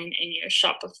line in your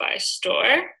Shopify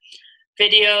store.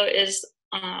 Video is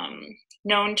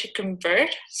known to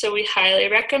convert, so we highly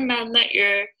recommend that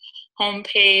your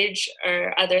homepage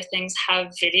or other things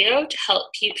have video to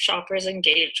help keep shoppers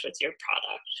engaged with your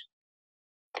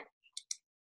product.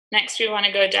 Next, we want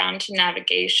to go down to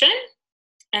navigation.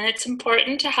 And it's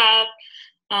important to have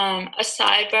a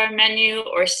sidebar menu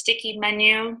or sticky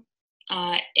menu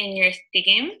in your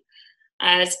theme,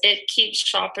 as it keeps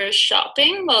shoppers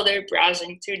shopping while they're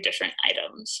browsing through different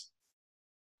items.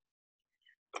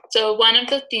 So one of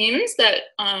the themes that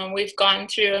we've gone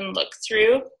through and looked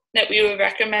through that we would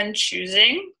recommend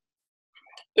choosing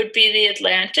would be the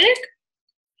Atlantic.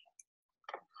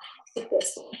 So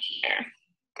this one here.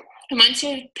 And once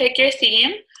you pick your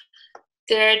theme,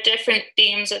 there are different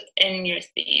themes within your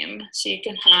theme. So you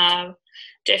can have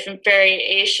different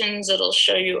variations that'll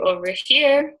show you over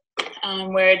here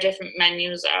where different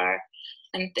menus are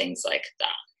and things like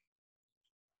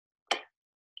that.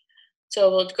 So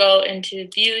we'll go into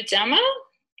View Demo.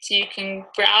 So you can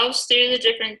browse through the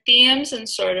different themes and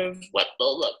sort of what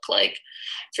they'll look like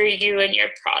for you and your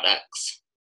products.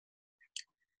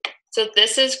 So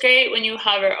this is great when you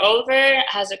hover over. It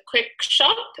has a quick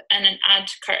shop and an add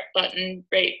to cart button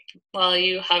right while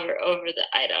you hover over the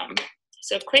item.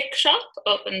 So quick shop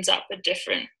opens up a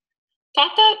different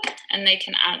pop-up and they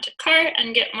can add to cart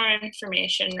and get more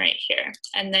information right here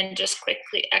and then just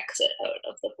quickly exit out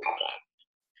of the product.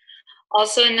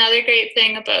 Also, another great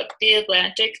thing about the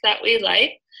Atlantic that we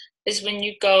like is when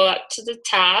you go up to the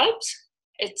tabs,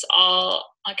 it's all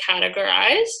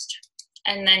categorized.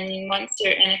 And then once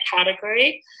you're in a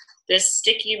category, this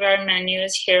sticky bar menu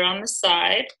is here on the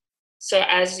side. So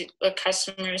as the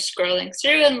customer is scrolling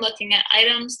through and looking at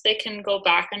items, they can go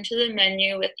back into the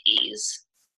menu with ease.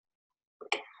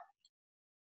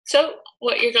 So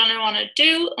what you're going to want to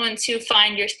do once you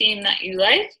find your theme that you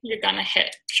like, you're going to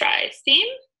hit Try Theme.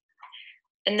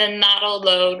 And then that'll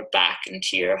load back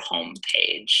into your home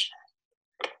page,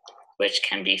 which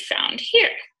can be found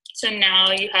here. So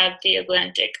now you have the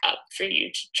Atlantic up for you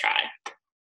to try.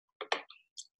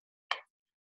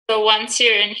 So once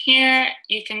you're in here,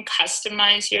 you can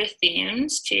customize your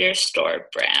themes to your store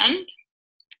brand.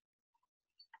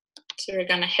 So we're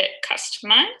going to hit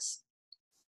Customize.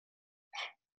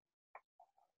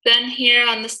 Then here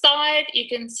on the side, you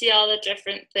can see all the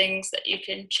different things that you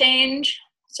can change.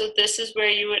 So this is where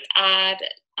you would add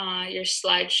your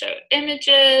slideshow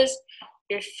images,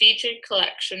 your featured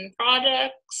collection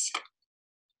products,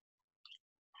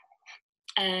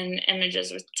 and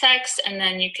images with text, and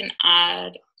then you can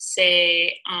add,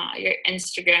 say, your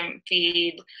Instagram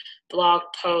feed, blog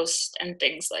post, and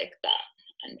things like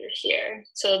that under here,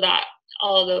 so that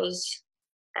all those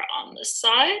are on the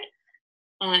side.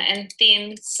 And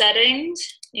theme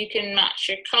settings, you can match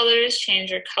your colors,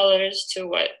 change your colors to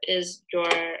what is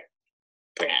your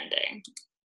branding.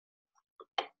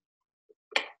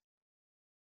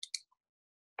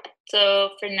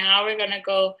 So for now, we're going to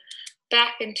go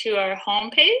back into our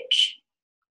home page.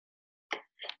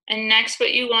 And next,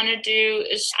 what you want to do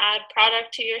is add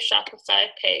product to your Shopify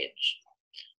page.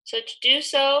 So to do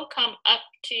so, come up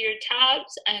to your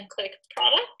tabs and click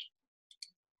product.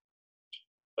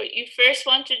 What you first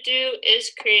want to do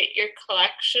is create your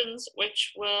collections,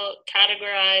 which will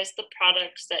categorize the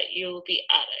products that you will be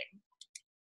adding.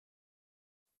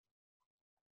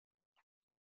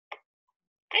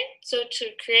 Okay, so to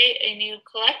create a new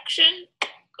collection,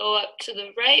 go up to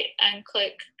the right and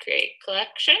click Create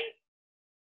Collection.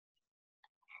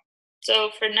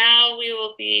 So for now, we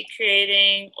will be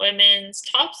creating women's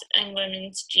tops and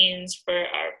women's jeans for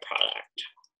our product.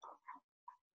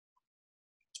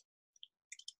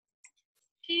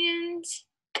 Jeans.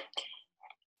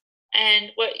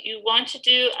 And what you want to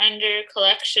do under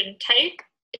collection type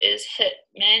is hit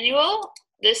manual.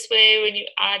 This way, when you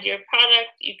add your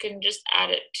product, you can just add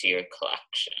it to your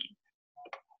collection.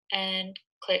 And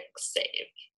click Save.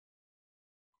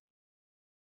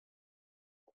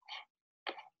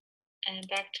 And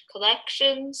back to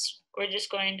collections, we're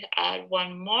just going to add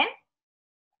one more.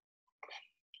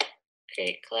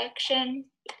 Create collection.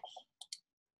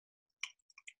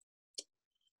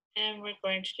 And we're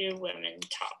going to do women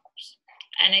tops.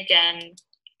 And again,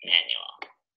 manual.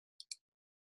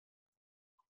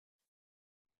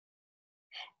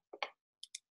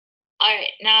 All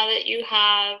right, now that you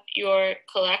have your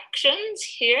collections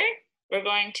here, we're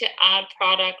going to add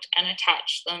product and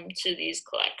attach them to these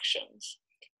collections.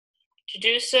 To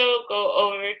do so, go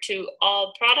over to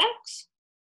All Products.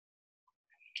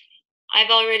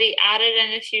 I've already added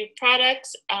in a few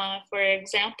products for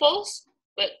examples,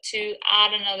 but to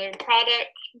add another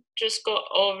product, just go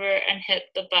over and hit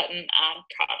the button Add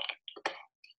Product.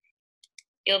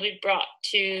 You'll be brought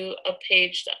to a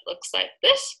page that looks like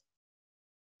this,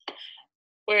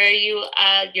 where you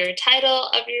add your title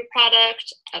of your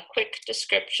product, a quick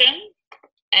description,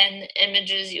 and the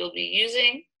images you'll be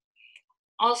using.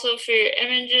 Also, for your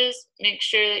images, make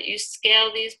sure that you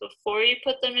scale these before you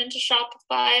put them into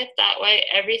Shopify. That way,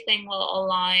 everything will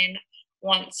align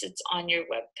once it's on your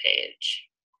web page.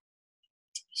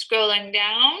 Scrolling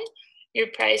down, your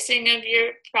pricing of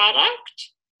your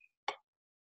product,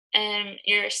 and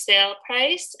your sale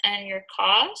price and your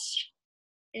cost.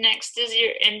 Next is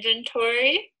your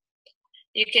inventory.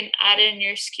 You can add in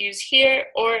your SKUs here,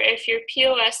 or if your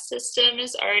POS system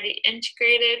is already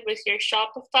integrated with your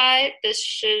Shopify, this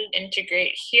should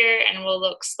integrate here and will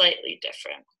look slightly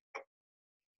different.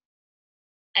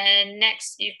 And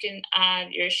next, you can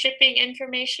add your shipping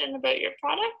information about your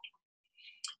product.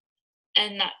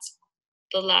 And that's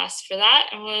the last for that.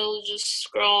 And we'll just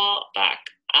scroll back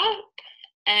up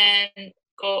and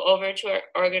go over to our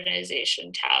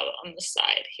organization tab on the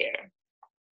side here.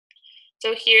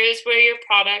 So here's where your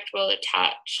product will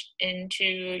attach into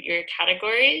your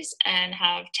categories and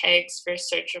have tags for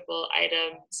searchable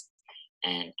items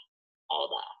and all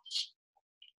that.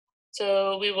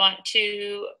 So we want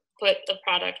to put the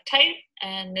product type,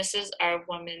 and this is our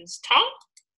women's top.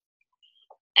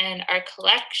 And our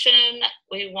collection,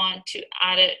 we want to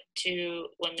add it to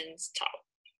women's top.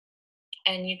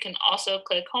 And you can also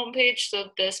click homepage, so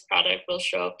this product will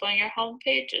show up on your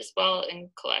homepage as well in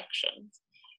collections.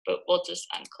 But we'll just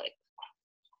unclick.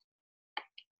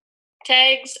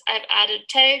 Tags, I've added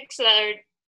tags that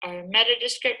are meta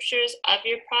descriptors of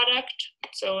your product.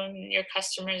 So when your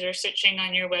customers are searching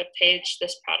on your web page,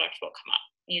 this product will come up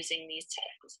using these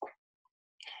tags.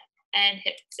 And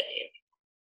hit save.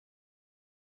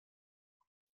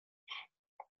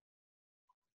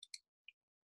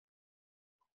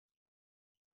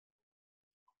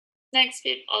 Next,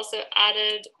 we've also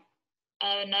added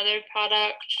another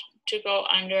product to go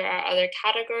under our other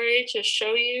category to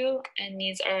show you, and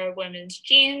these are women's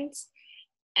jeans,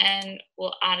 and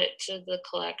we'll add it to the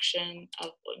collection of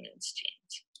women's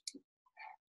jeans.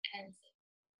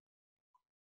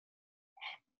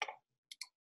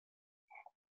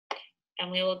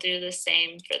 And we will do the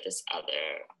same for this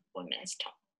other women's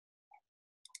top.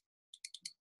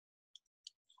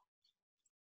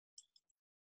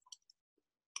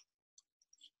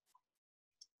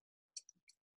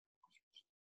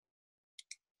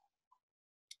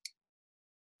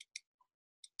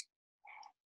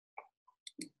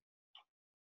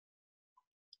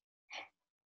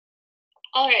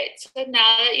 All right, so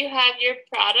now that you have your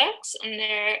products and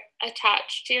they're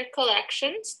attached to your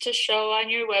collections to show on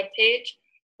your webpage,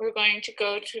 we're going to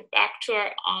go back to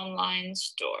our online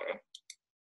store.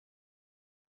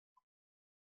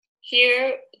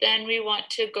 Here, then we want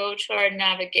to go to our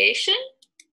navigation.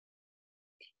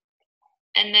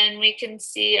 And then we can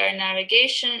see our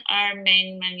navigation, our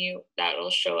main menu that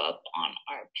will show up on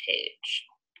our page.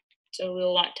 So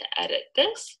we'll want to edit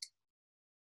this.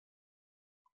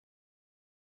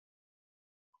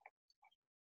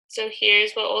 So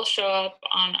here's what will show up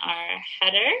on our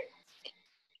header.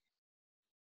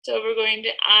 So we're going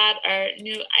to add our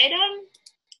new item,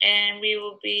 and we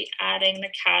will be adding the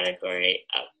category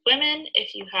of women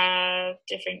if you have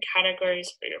different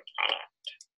categories for your product.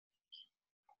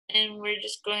 And we're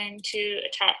just going to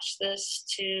attach this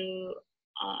to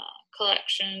a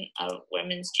collection of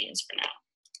women's jeans for now.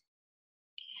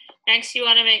 Next, you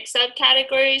want to make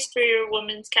subcategories for your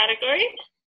women's category.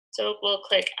 So we'll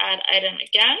click Add Item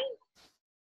again.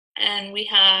 And we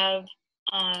have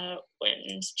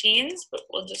women's jeans, but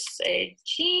we'll just say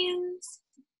jeans.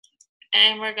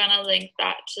 And we're going to link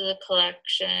that to the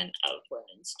collection of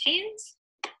women's jeans.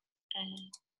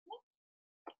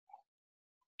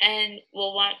 And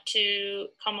we'll want to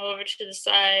come over to the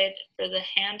side for the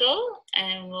handle,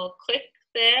 and we'll click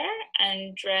there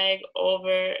and drag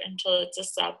over until it's a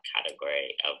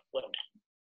subcategory of women.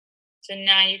 So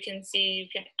now you can see you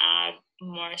can add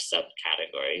more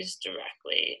subcategories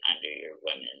directly under your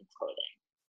women clothing.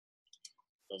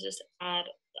 We'll just add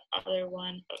the other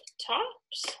one of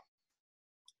tops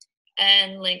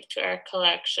and link to our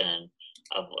collection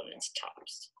of women's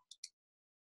tops.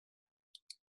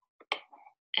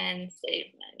 And save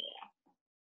menu.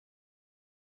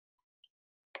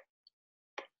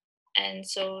 And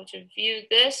so to view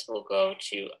this, we'll go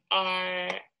to our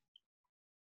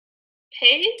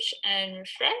page and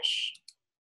refresh.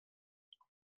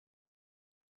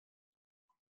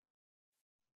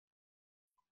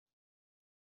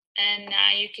 And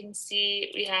now you can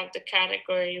see we have the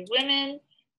category women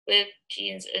with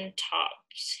jeans and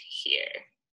tops here.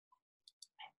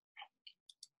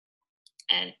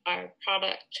 And our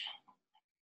product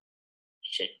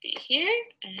should be here,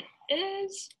 and it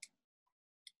is,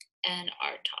 and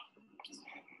our top.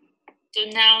 So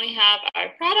now we have our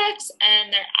products,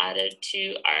 and they're added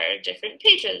to our different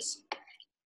pages.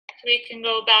 So we can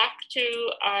go back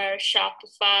to our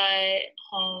Shopify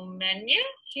home menu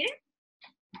here.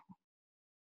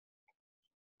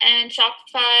 And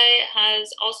Shopify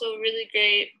has also really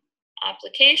great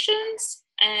applications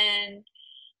and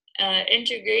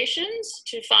integrations.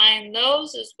 To find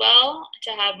those as well,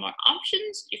 to have more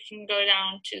options, you can go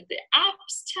down to the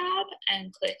apps tab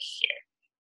and click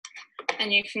here.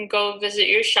 And you can go visit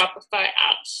your Shopify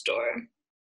app store.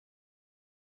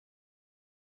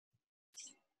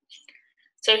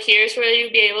 So here's where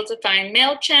you'll be able to find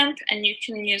Mailchimp, and you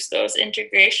can use those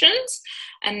integrations,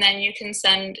 and then you can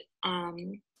send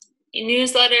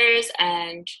newsletters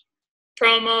and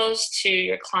promos to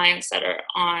your clients that are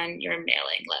on your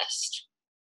mailing list.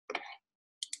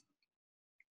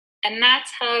 And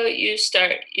that's how you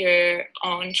start your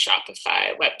own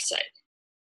Shopify website.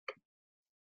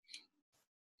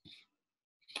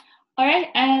 All right,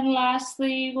 and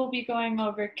lastly, we'll be going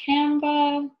over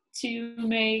Canva to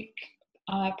make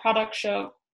your product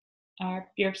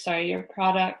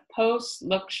posts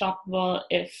look shoppable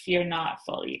if you're not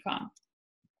full ecom.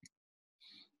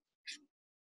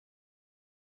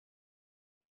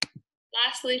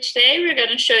 Lastly, today we're going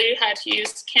to show you how to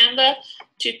use Canva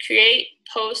to create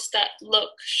posts that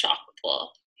look shoppable.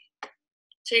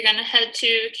 So you're going to head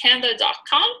to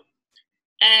canva.com,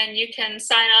 and you can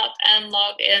sign up and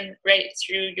log in right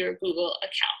through your Google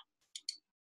account.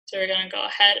 So we're going to go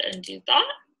ahead and do that.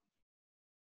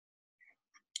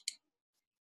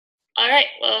 All right,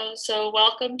 well, so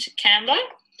welcome to Canva.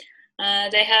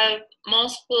 They have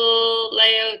multiple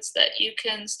layouts that you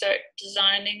can start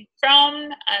designing from,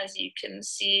 as you can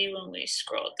see when we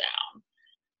scroll down.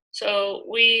 So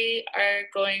we are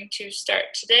going to start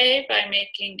today by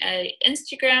making an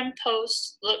Instagram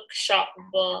post look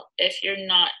shoppable if you're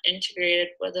not integrated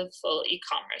with a full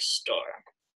e-commerce store.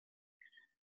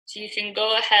 So you can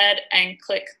go ahead and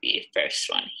click the first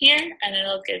one here, and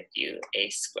it'll give you a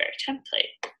square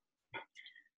template.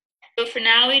 So for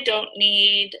now, we don't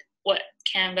need what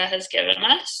Canva has given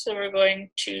us. So we're going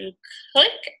to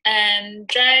click and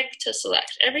drag to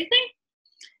select everything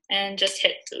and just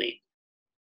hit delete.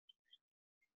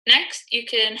 Next, you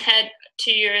can head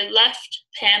to your left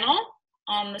panel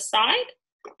on the side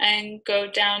and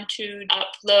go down to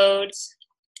uploads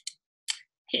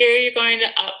Here you're going to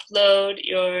upload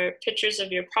your pictures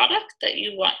of your product that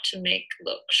you want to make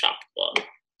look shoppable.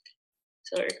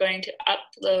 So we're going to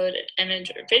upload an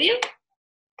image or video.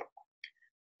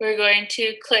 We're going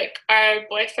to click our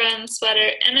boyfriend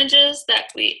sweater images that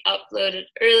we uploaded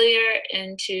earlier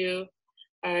into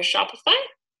our Shopify.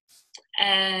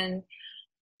 And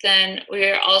then we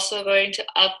are also going to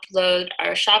upload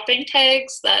our shopping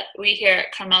tags that we here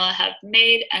at Carmella have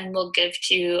made and will give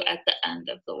to you at the end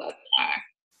of the webinar.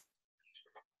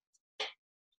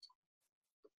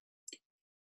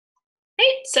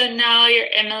 Great, so now your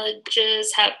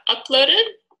images have uploaded.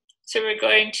 So we're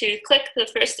going to click the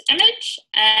first image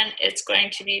and it's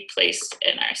going to be placed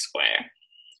in our square.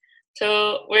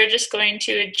 So we're just going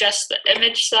to adjust the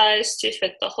image size to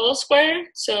fit the whole square.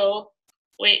 So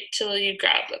wait till you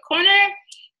grab the corner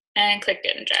and click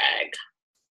and drag.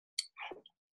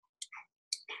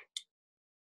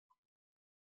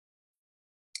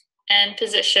 And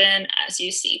position as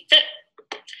you see fit.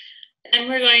 And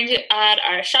we're going to add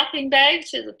our shopping bag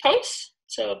to the post.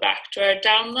 So back to our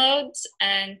downloads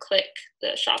and click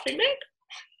the shopping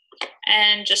bag.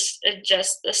 And just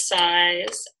adjust the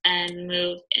size and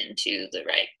move into the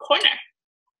right corner.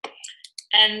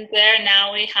 And there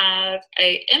now we have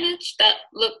an image that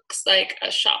looks like a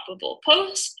shoppable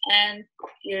post, and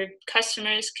your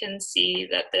customers can see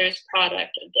that there's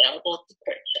product available to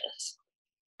purchase.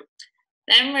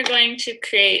 Then we're going to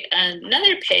create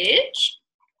another page,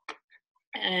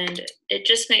 and it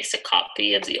just makes a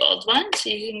copy of the old one, so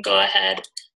you can go ahead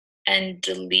and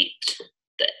delete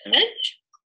the image.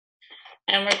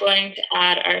 And we're going to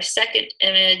add our second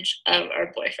image of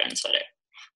our boyfriend sweater.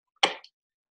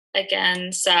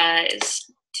 Again,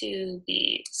 size to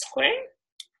the square.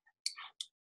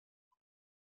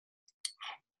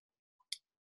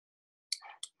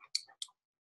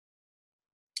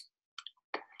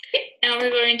 Okay, now we're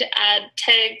going to add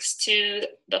tags to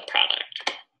the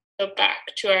product. So back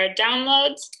to our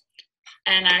downloads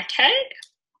and our tag.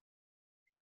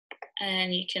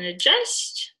 And you can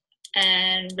adjust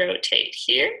and rotate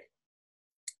here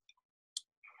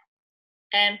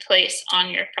and place on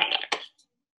your product.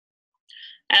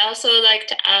 I also like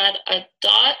to add a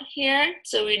dot here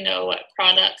so we know what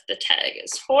product the tag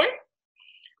is for.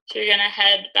 So you're going to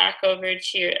head back over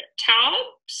to your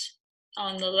tabs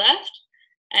on the left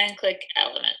and click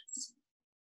Elements.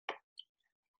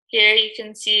 Here you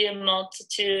can see a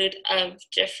multitude of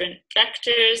different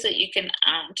vectors that you can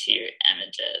add to your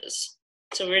images.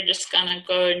 So we're just going to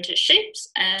go into Shapes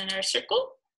and our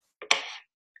circle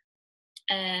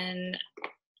and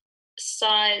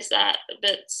size that a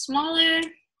bit smaller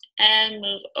and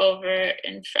move over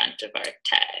in front of our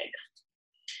tag.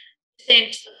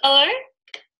 Change the color,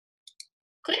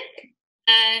 click,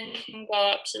 and you can go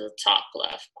up to the top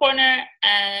left corner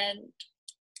and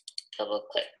double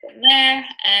click from there,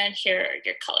 and here are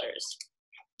your colors.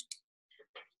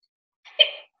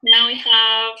 Now we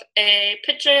have a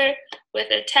picture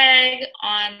with a tag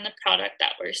on the product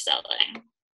that we're selling.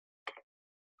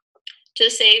 To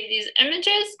save these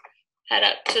images, head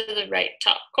up to the right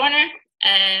top corner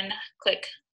and click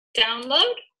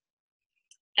Download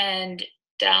and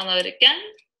download again.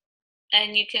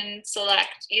 And you can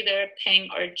select either PNG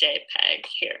or JPEG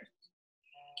here.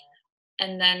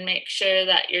 And then make sure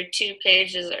that your two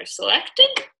pages are selected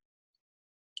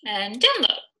and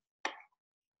download.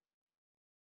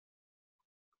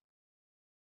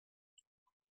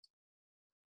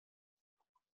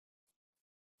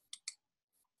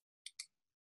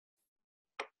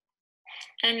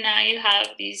 And now you have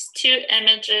these two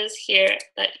images here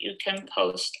that you can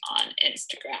post on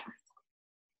Instagram.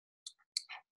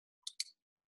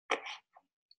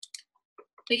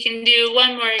 We can do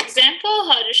one more example,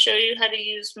 how to show you how to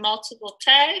use multiple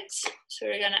tags. So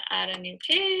we're going to add a new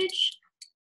page.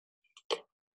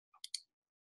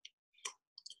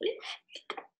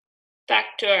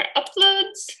 Back to our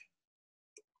uploads.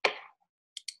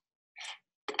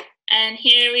 And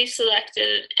here we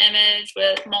selected an image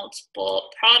with multiple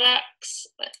products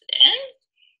within.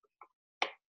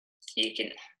 So you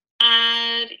can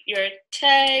add your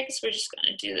tags. We're just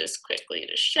going to do this quickly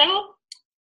to show.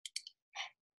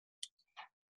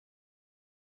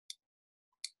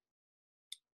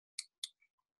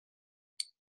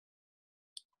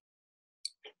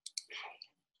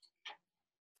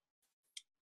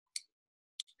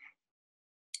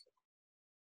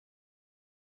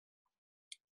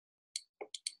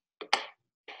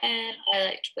 And I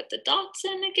like to put the dots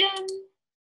in again.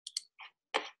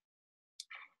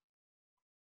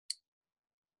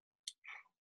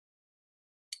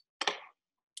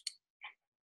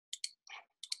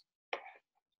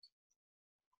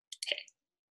 Okay.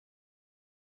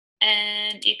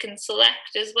 And you can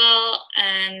select as well,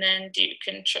 and then do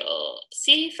Control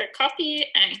C for copy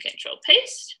and Control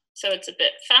paste. So it's a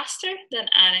bit faster than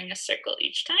adding a circle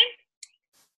each time.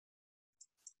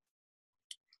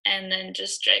 And then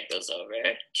just drag those over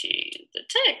to the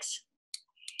tags.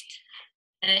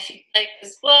 And if you like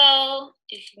as well,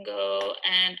 you can go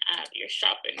and add your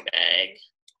shopping bag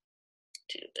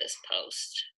to this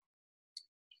post.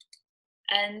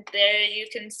 And there you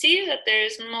can see that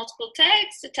there's multiple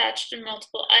tags attached to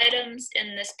multiple items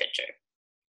in this picture.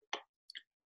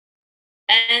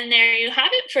 And there you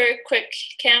have it for a quick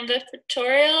Canva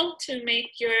tutorial to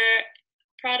make your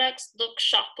products look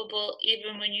shoppable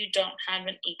even when you don't have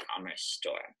an e-commerce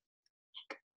store.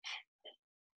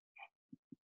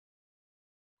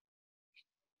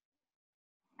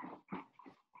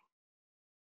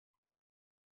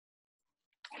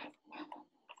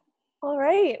 All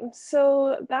right,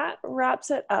 so that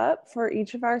wraps it up for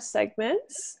each of our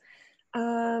segments.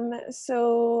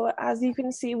 So as you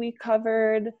can see, we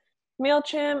covered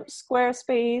Mailchimp,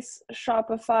 Squarespace,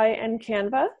 Shopify, and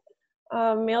Canva.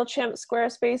 Mailchimp,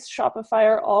 Squarespace, Shopify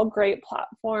are all great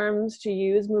platforms to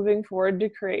use moving forward to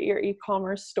create your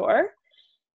e-commerce store.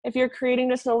 If you're creating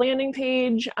just a landing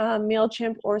page,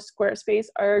 Mailchimp or Squarespace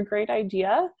are a great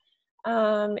idea.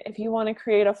 If you want to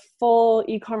create a full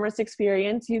e-commerce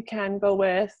experience, you can go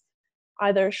with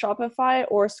either Shopify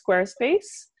or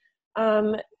Squarespace.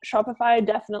 Shopify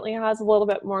definitely has a little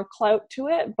bit more clout to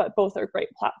it, but both are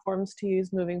great platforms to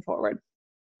use moving forward.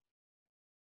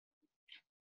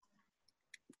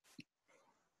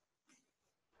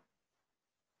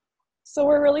 So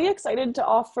we're really excited to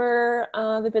offer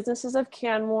the businesses of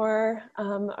Canmore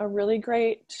a really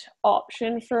great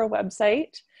option for a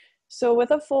website. So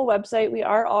with a full website, we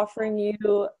are offering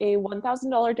you a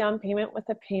 $1,000 down payment with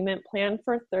a payment plan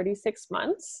for 36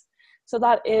 months. So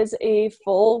that is a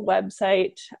full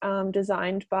website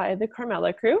designed by the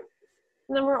Carmella crew.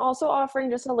 And then we're also offering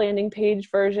just a landing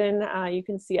page version. You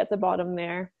can see at the bottom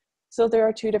there. So there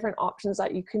are two different options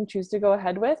that you can choose to go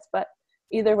ahead with, but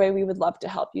either way, we would love to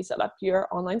help you set up your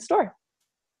online store.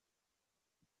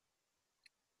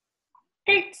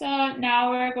 Great, so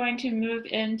now we're going to move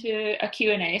into a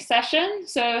Q&A session.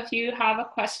 So if you have a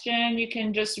question, you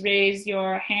can just raise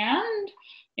your hand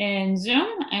in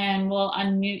Zoom and we'll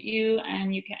unmute you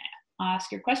and you can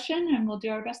ask your question and we'll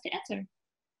do our best to answer.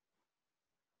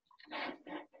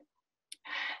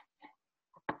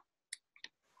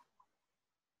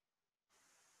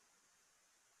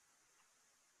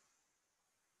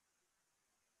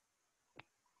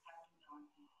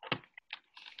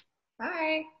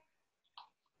 Hi.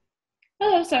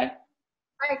 Hello, sir.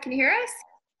 Hi, can you hear us?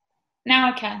 Now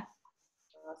I can.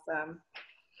 Awesome.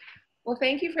 Well,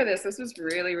 thank you for this. This was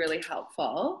really, really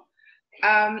helpful.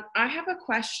 I have a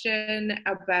question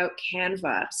about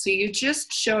Canva. So you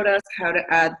just showed us how to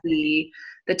add the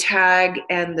tag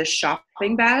and the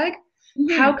shopping bag.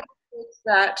 Mm-hmm. How can we make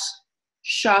that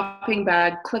shopping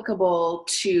bag clickable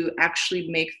to actually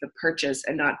make the purchase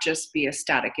and not just be a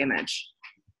static image?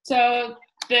 So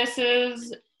this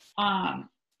is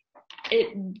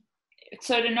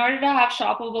So in order to have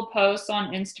shoppable posts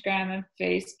on Instagram and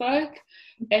Facebook,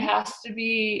 it has to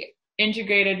be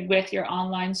integrated with your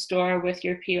online store with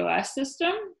your POS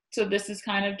system. So this is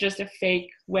kind of just a fake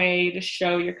way to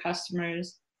show your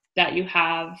customers that you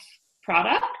have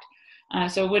product.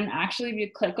 So it wouldn't actually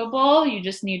be clickable. You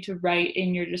just need to write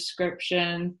in your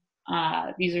description,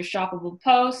 these are shoppable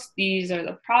posts. These are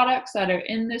the products that are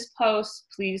in this post.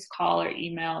 Please call or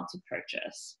email to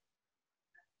purchase.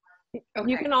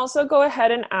 Okay. You can also go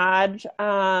ahead and add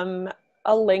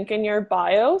a link in your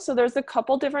bio. So there's a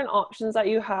couple different options that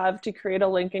you have to create a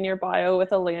link in your bio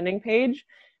with a landing page.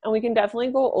 And we can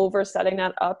definitely go over setting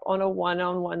that up on a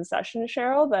one-on-one session,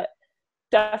 Cheryl. But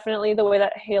definitely the way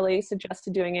that Haley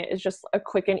suggested doing it is just a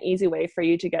quick and easy way for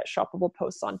you to get shoppable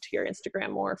posts onto your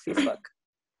Instagram or Facebook.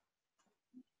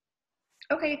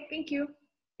 Okay, thank you.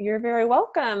 You're very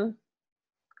welcome.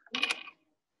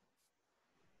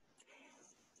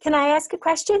 Can I ask a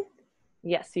question?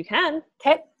 Yes, you can.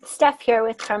 Okay, Steph here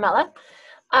with Carmella.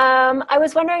 I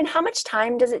was wondering, how much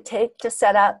time does it take to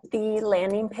set up the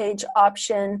landing page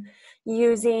option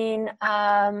using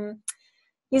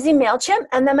Mailchimp?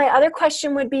 And then my other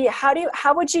question would be,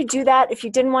 how would you do that if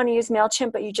you didn't want to use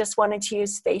Mailchimp but you just wanted to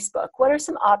use Facebook? What are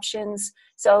some options?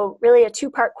 So really a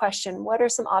two-part question. What are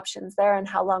some options there, and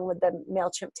how long would the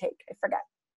Mailchimp take? I forget.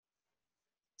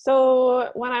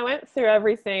 So when I went through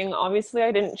everything, obviously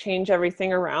I didn't change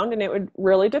everything around, and it would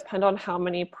really depend on how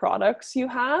many products you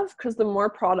have, because the more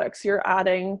products you're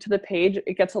adding to the page,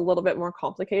 it gets a little bit more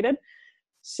complicated.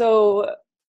 So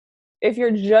if you're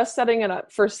just setting it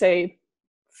up for, say,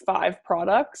 5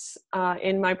 products.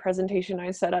 In my presentation,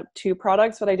 I set up 2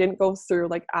 products, but I didn't go through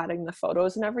like adding the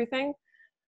photos and everything.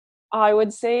 I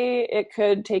would say it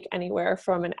could take anywhere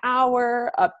from an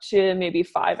hour up to maybe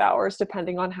 5 hours,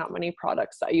 depending on how many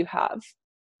products that you have.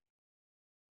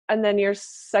 And then your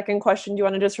second question, do you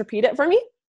want to just repeat it for me?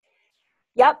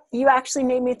 Yep, you actually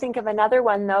made me think of another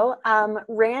one though.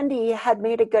 Randy had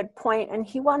made a good point, and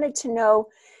he wanted to know,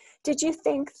 did you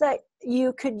think that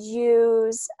you could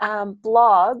use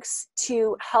blogs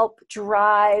to help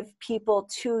drive people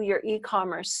to your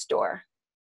e-commerce store?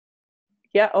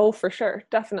 Yeah, oh, for sure.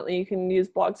 Definitely. You can use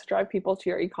blogs to drive people to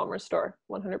your e-commerce store,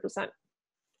 100%.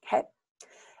 Okay.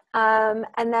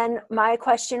 And then my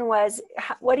question was,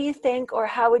 what do you think, or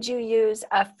how would you use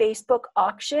a Facebook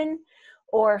auction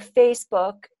or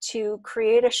Facebook to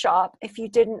create a shop if you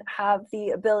didn't have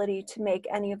the ability to make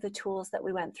any of the tools that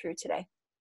we went through today?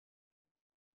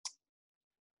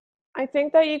 I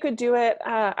think that you could do it.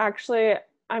 Actually,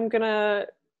 I'm going to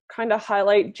kind of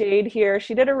highlight Jade here.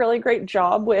 She did a really great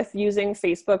job with using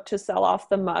Facebook to sell off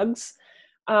the mugs.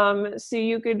 So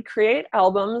you could create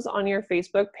albums on your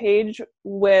Facebook page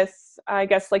with, I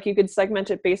guess, like you could segment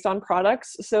it based on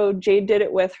products. So Jade did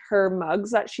it with her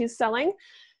mugs that she's selling.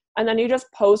 And then you just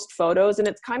post photos, and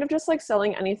it's kind of just like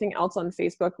selling anything else on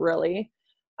Facebook, really.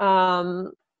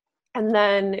 And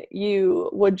then you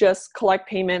would just collect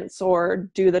payments or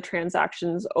do the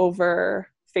transactions over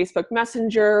Facebook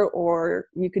Messenger, or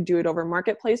you could do it over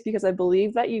Marketplace, because I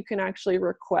believe that you can actually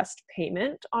request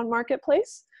payment on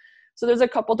Marketplace. So there's a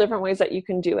couple different ways that you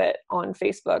can do it on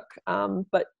Facebook.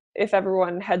 But if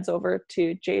everyone heads over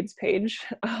to Jade's page,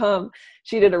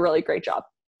 she did a really great job.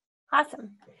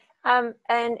 Awesome.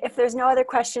 And if there's no other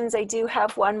questions, I do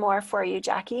have one more for you,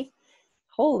 Jackie.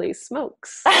 Holy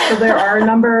smokes. So there are a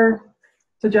number,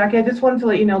 so Jackie, I just wanted to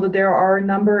let you know that there are a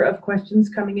number of questions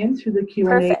coming in through the Q&A.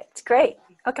 Perfect, great.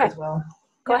 Okay, as well.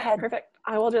 Go ahead. Perfect.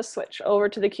 I will just switch over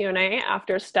to the Q&A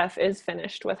after Steph is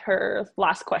finished with her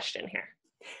last question here.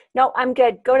 No, I'm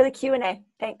good. Go to the Q&A.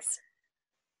 Thanks.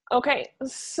 Okay,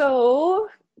 so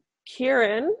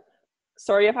Kieran,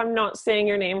 sorry if I'm not saying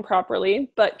your name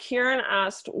properly, but Kieran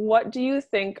asked, what do you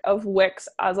think of Wix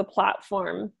as a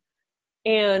platform?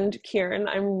 And Kieran,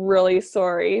 I'm really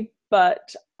sorry,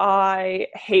 but I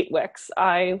hate Wix.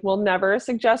 I will never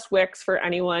suggest Wix for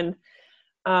anyone.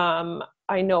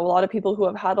 I know a lot of people who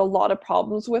have had a lot of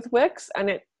problems with Wix, and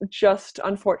it just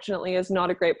unfortunately is not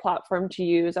a great platform to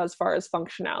use as far as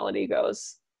functionality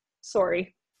goes.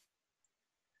 Sorry.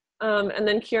 And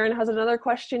then Kieran has another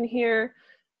question here.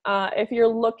 If you're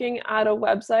looking at a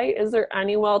website, is there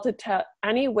any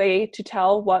way to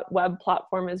tell what web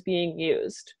platform is being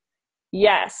used?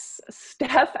 Yes,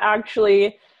 Steph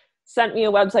actually sent me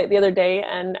a website the other day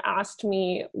and asked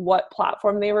me what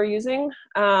platform they were using.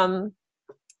 And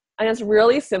it's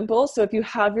really simple. So if you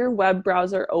have your web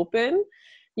browser open,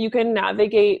 you can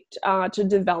navigate to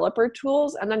developer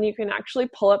tools, and then you can actually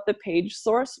pull up the page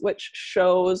source, which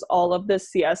shows all of the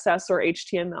CSS or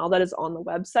HTML that is on the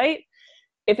website.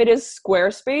 If it is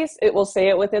Squarespace, it will say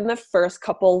it within the first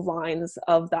couple lines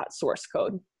of that source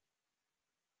code.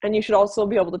 And you should also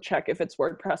be able to check if it's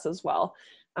WordPress as well.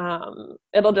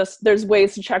 There's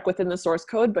ways to check within the source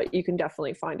code, but you can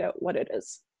definitely find out what it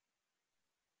is.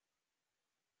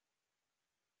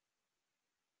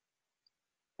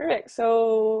 Perfect.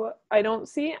 So I don't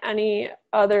see any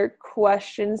other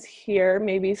questions here.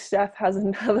 Maybe Steph has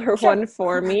another one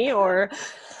for me, or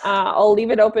I'll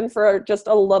leave it open for just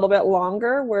a little bit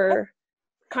longer. We're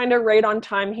kind of right on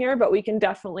time here, but we can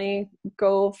definitely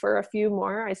go for a few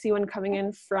more. I see one coming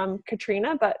in from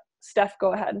Katrina, but Steph,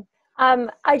 go ahead. I'm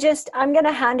going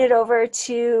to hand it over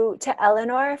to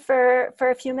Eleanor for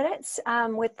a few minutes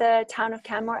with the Town of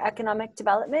Canmore Economic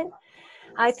Development.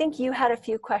 I think you had a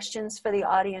few questions for the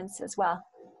audience as well.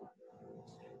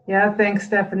 Yeah, thanks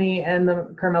Stephanie and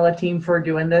the Carmella team for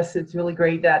doing this. It's really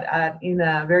great that in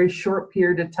a very short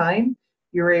period of time,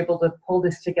 you're able to pull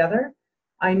this together.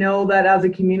 I know that as a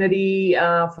community,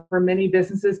 for many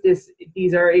businesses,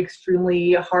 these are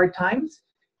extremely hard times,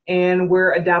 and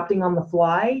we're adapting on the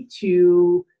fly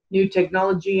to new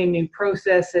technology and new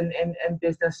process and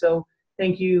business. So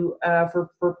thank you for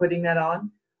putting that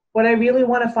on. What I really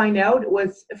want to find out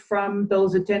was from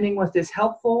those attending, was this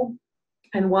helpful?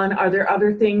 And one, are there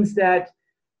other things that,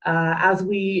 as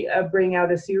we bring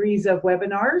out a series of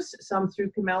webinars, some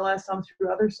through Carmella, some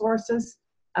through other sources,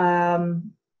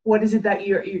 what is it that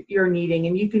you're needing?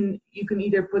 And you can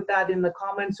either put that in the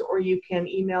comments, or you can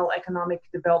email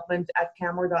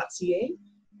economicdevelopment@canmore.ca.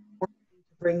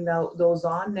 Bring those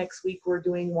on. Next week we're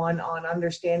doing one on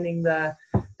understanding the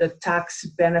the tax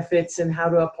benefits and how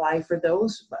to apply for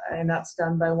those. And that's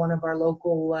done by one of our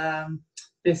local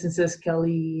businesses,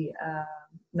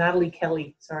 Natalie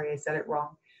Kelly, sorry, I said it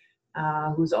wrong,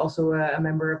 who's also a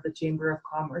member of the Chamber of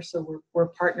Commerce. So we're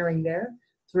partnering there.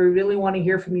 So we really want to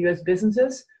hear from you as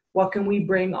businesses. What can we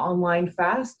bring online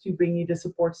fast to bring you the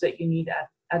supports that you need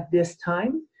at this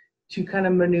time to kind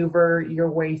of maneuver your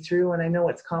way through? And I know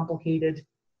it's complicated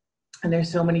and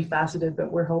there's so many faceted,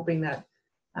 but we're hoping that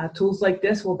tools like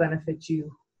this will benefit you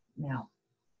now.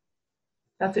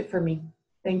 That's it for me.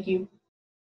 Thank you.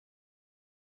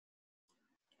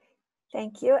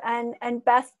 Thank you. And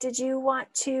Beth, did you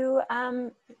want to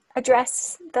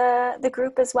address the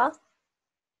group as well?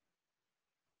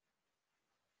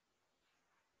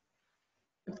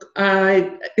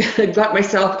 I got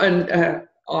myself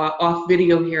off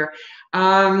video here.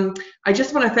 I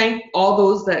just want to thank all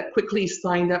those that quickly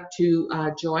signed up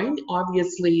to join.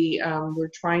 Obviously,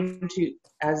 we're trying to,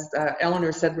 as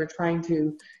Eleanor said, we're trying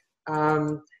to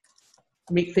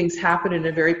make things happen in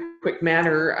a very quick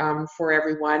manner for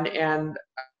everyone. And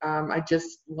I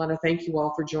just want to thank you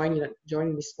all for joining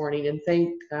this morning, and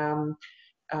thank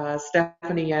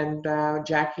Stephanie and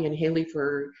Jackie and Haley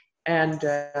and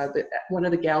one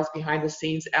of the gals behind the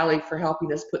scenes, Ali, for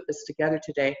helping us put this together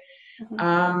today.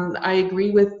 Mm-hmm. I agree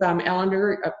with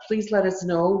Eleanor. Please let us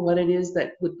know what it is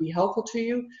that would be helpful to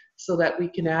you so that we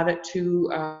can add it to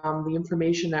the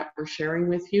information that we're sharing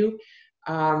with you.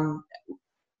 I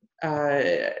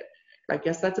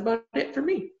guess that's about it for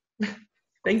me.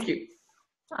 Thank you.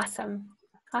 Awesome.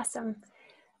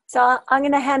 So I'm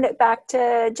going to hand it back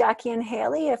to Jackie and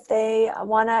Haley if they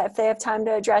have time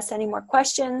to address any more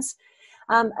questions.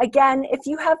 Again, if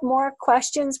you have more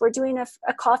questions, we're doing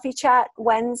a coffee chat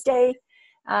Wednesday.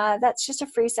 That's just a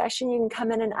free session. You can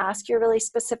come in and ask your really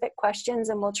specific questions,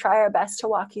 and we'll try our best to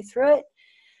walk you through it.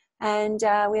 And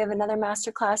we have another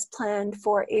masterclass planned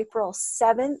for April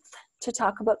 7th to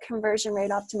talk about conversion rate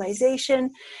optimization.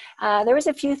 There was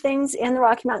a few things in the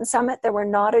Rocky Mountain Summit that were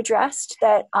not addressed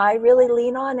that I really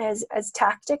lean on as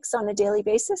tactics on a daily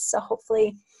basis. So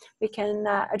hopefully we can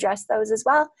address those as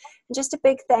well. And just a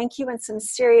big thank you and some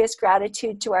serious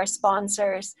gratitude to our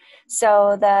sponsors.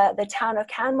 So the Town of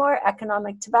Canmore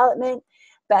Economic Development,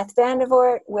 Beth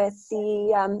Vandervoort with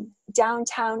the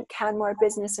Downtown Canmore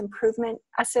Business Improvement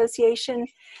Association.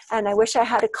 And I wish I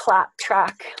had a clap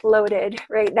track loaded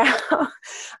right now.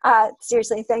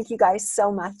 Seriously, thank you guys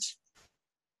so much.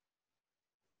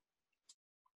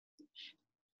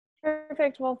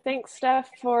 Perfect. Well, thanks, Steph,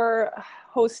 for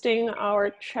hosting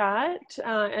our chat.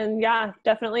 And yeah,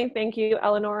 definitely thank you,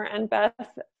 Eleanor and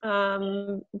Beth,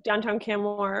 Downtown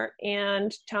Canmore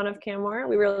and Town of Canmore.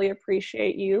 We really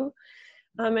appreciate you.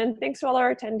 And thanks to all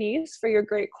our attendees for your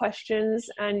great questions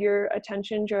and your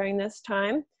attention during this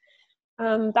time.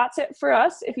 That's it for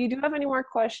us. If you do have any more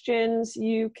questions,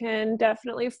 you can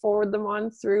definitely forward them on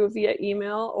through via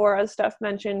email, or as Steph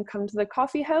mentioned, come to the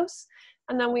coffee house.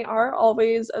 And then we are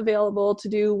always available to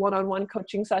do one-on-one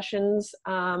coaching sessions.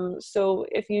 So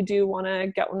if you do want to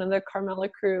get one of the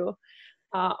Carmella crew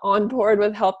on board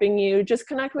with helping you, just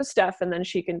connect with Steph and then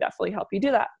she can definitely help you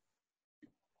do that.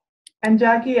 And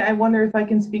Jackie, I wonder if I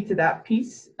can speak to that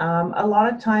piece. A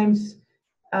lot of times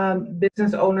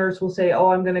business owners will say, oh,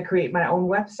 I'm going to create my own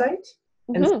website.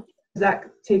 Mm-hmm. And that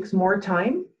takes more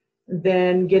time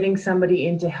than getting somebody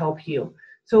in to help you.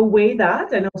 So weigh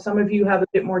that. I know some of you have a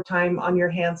bit more time on your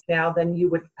hands now than you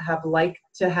would have liked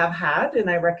to have had. And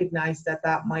I recognize that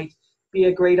that might be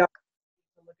a great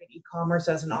opportunity to look at e-commerce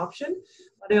as an option.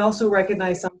 But I also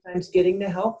recognize sometimes getting the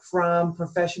help from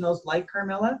professionals like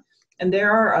Carmella, and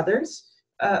there are others,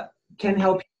 can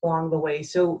help you along the way.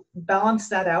 So balance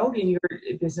that out in your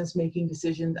business making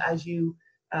decisions as you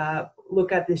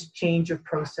look at this change of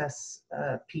process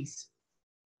piece.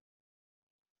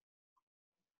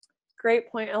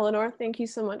 Great point, Eleanor. Thank you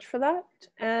so much for that.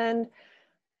 And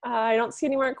I don't see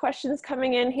any more questions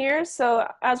coming in here. So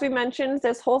as we mentioned,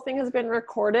 this whole thing has been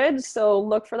recorded. So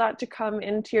look for that to come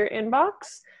into your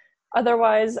inbox.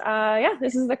 Otherwise, yeah,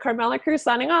 this is the Carmella crew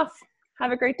signing off.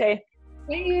 Have a great day.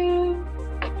 Thank you.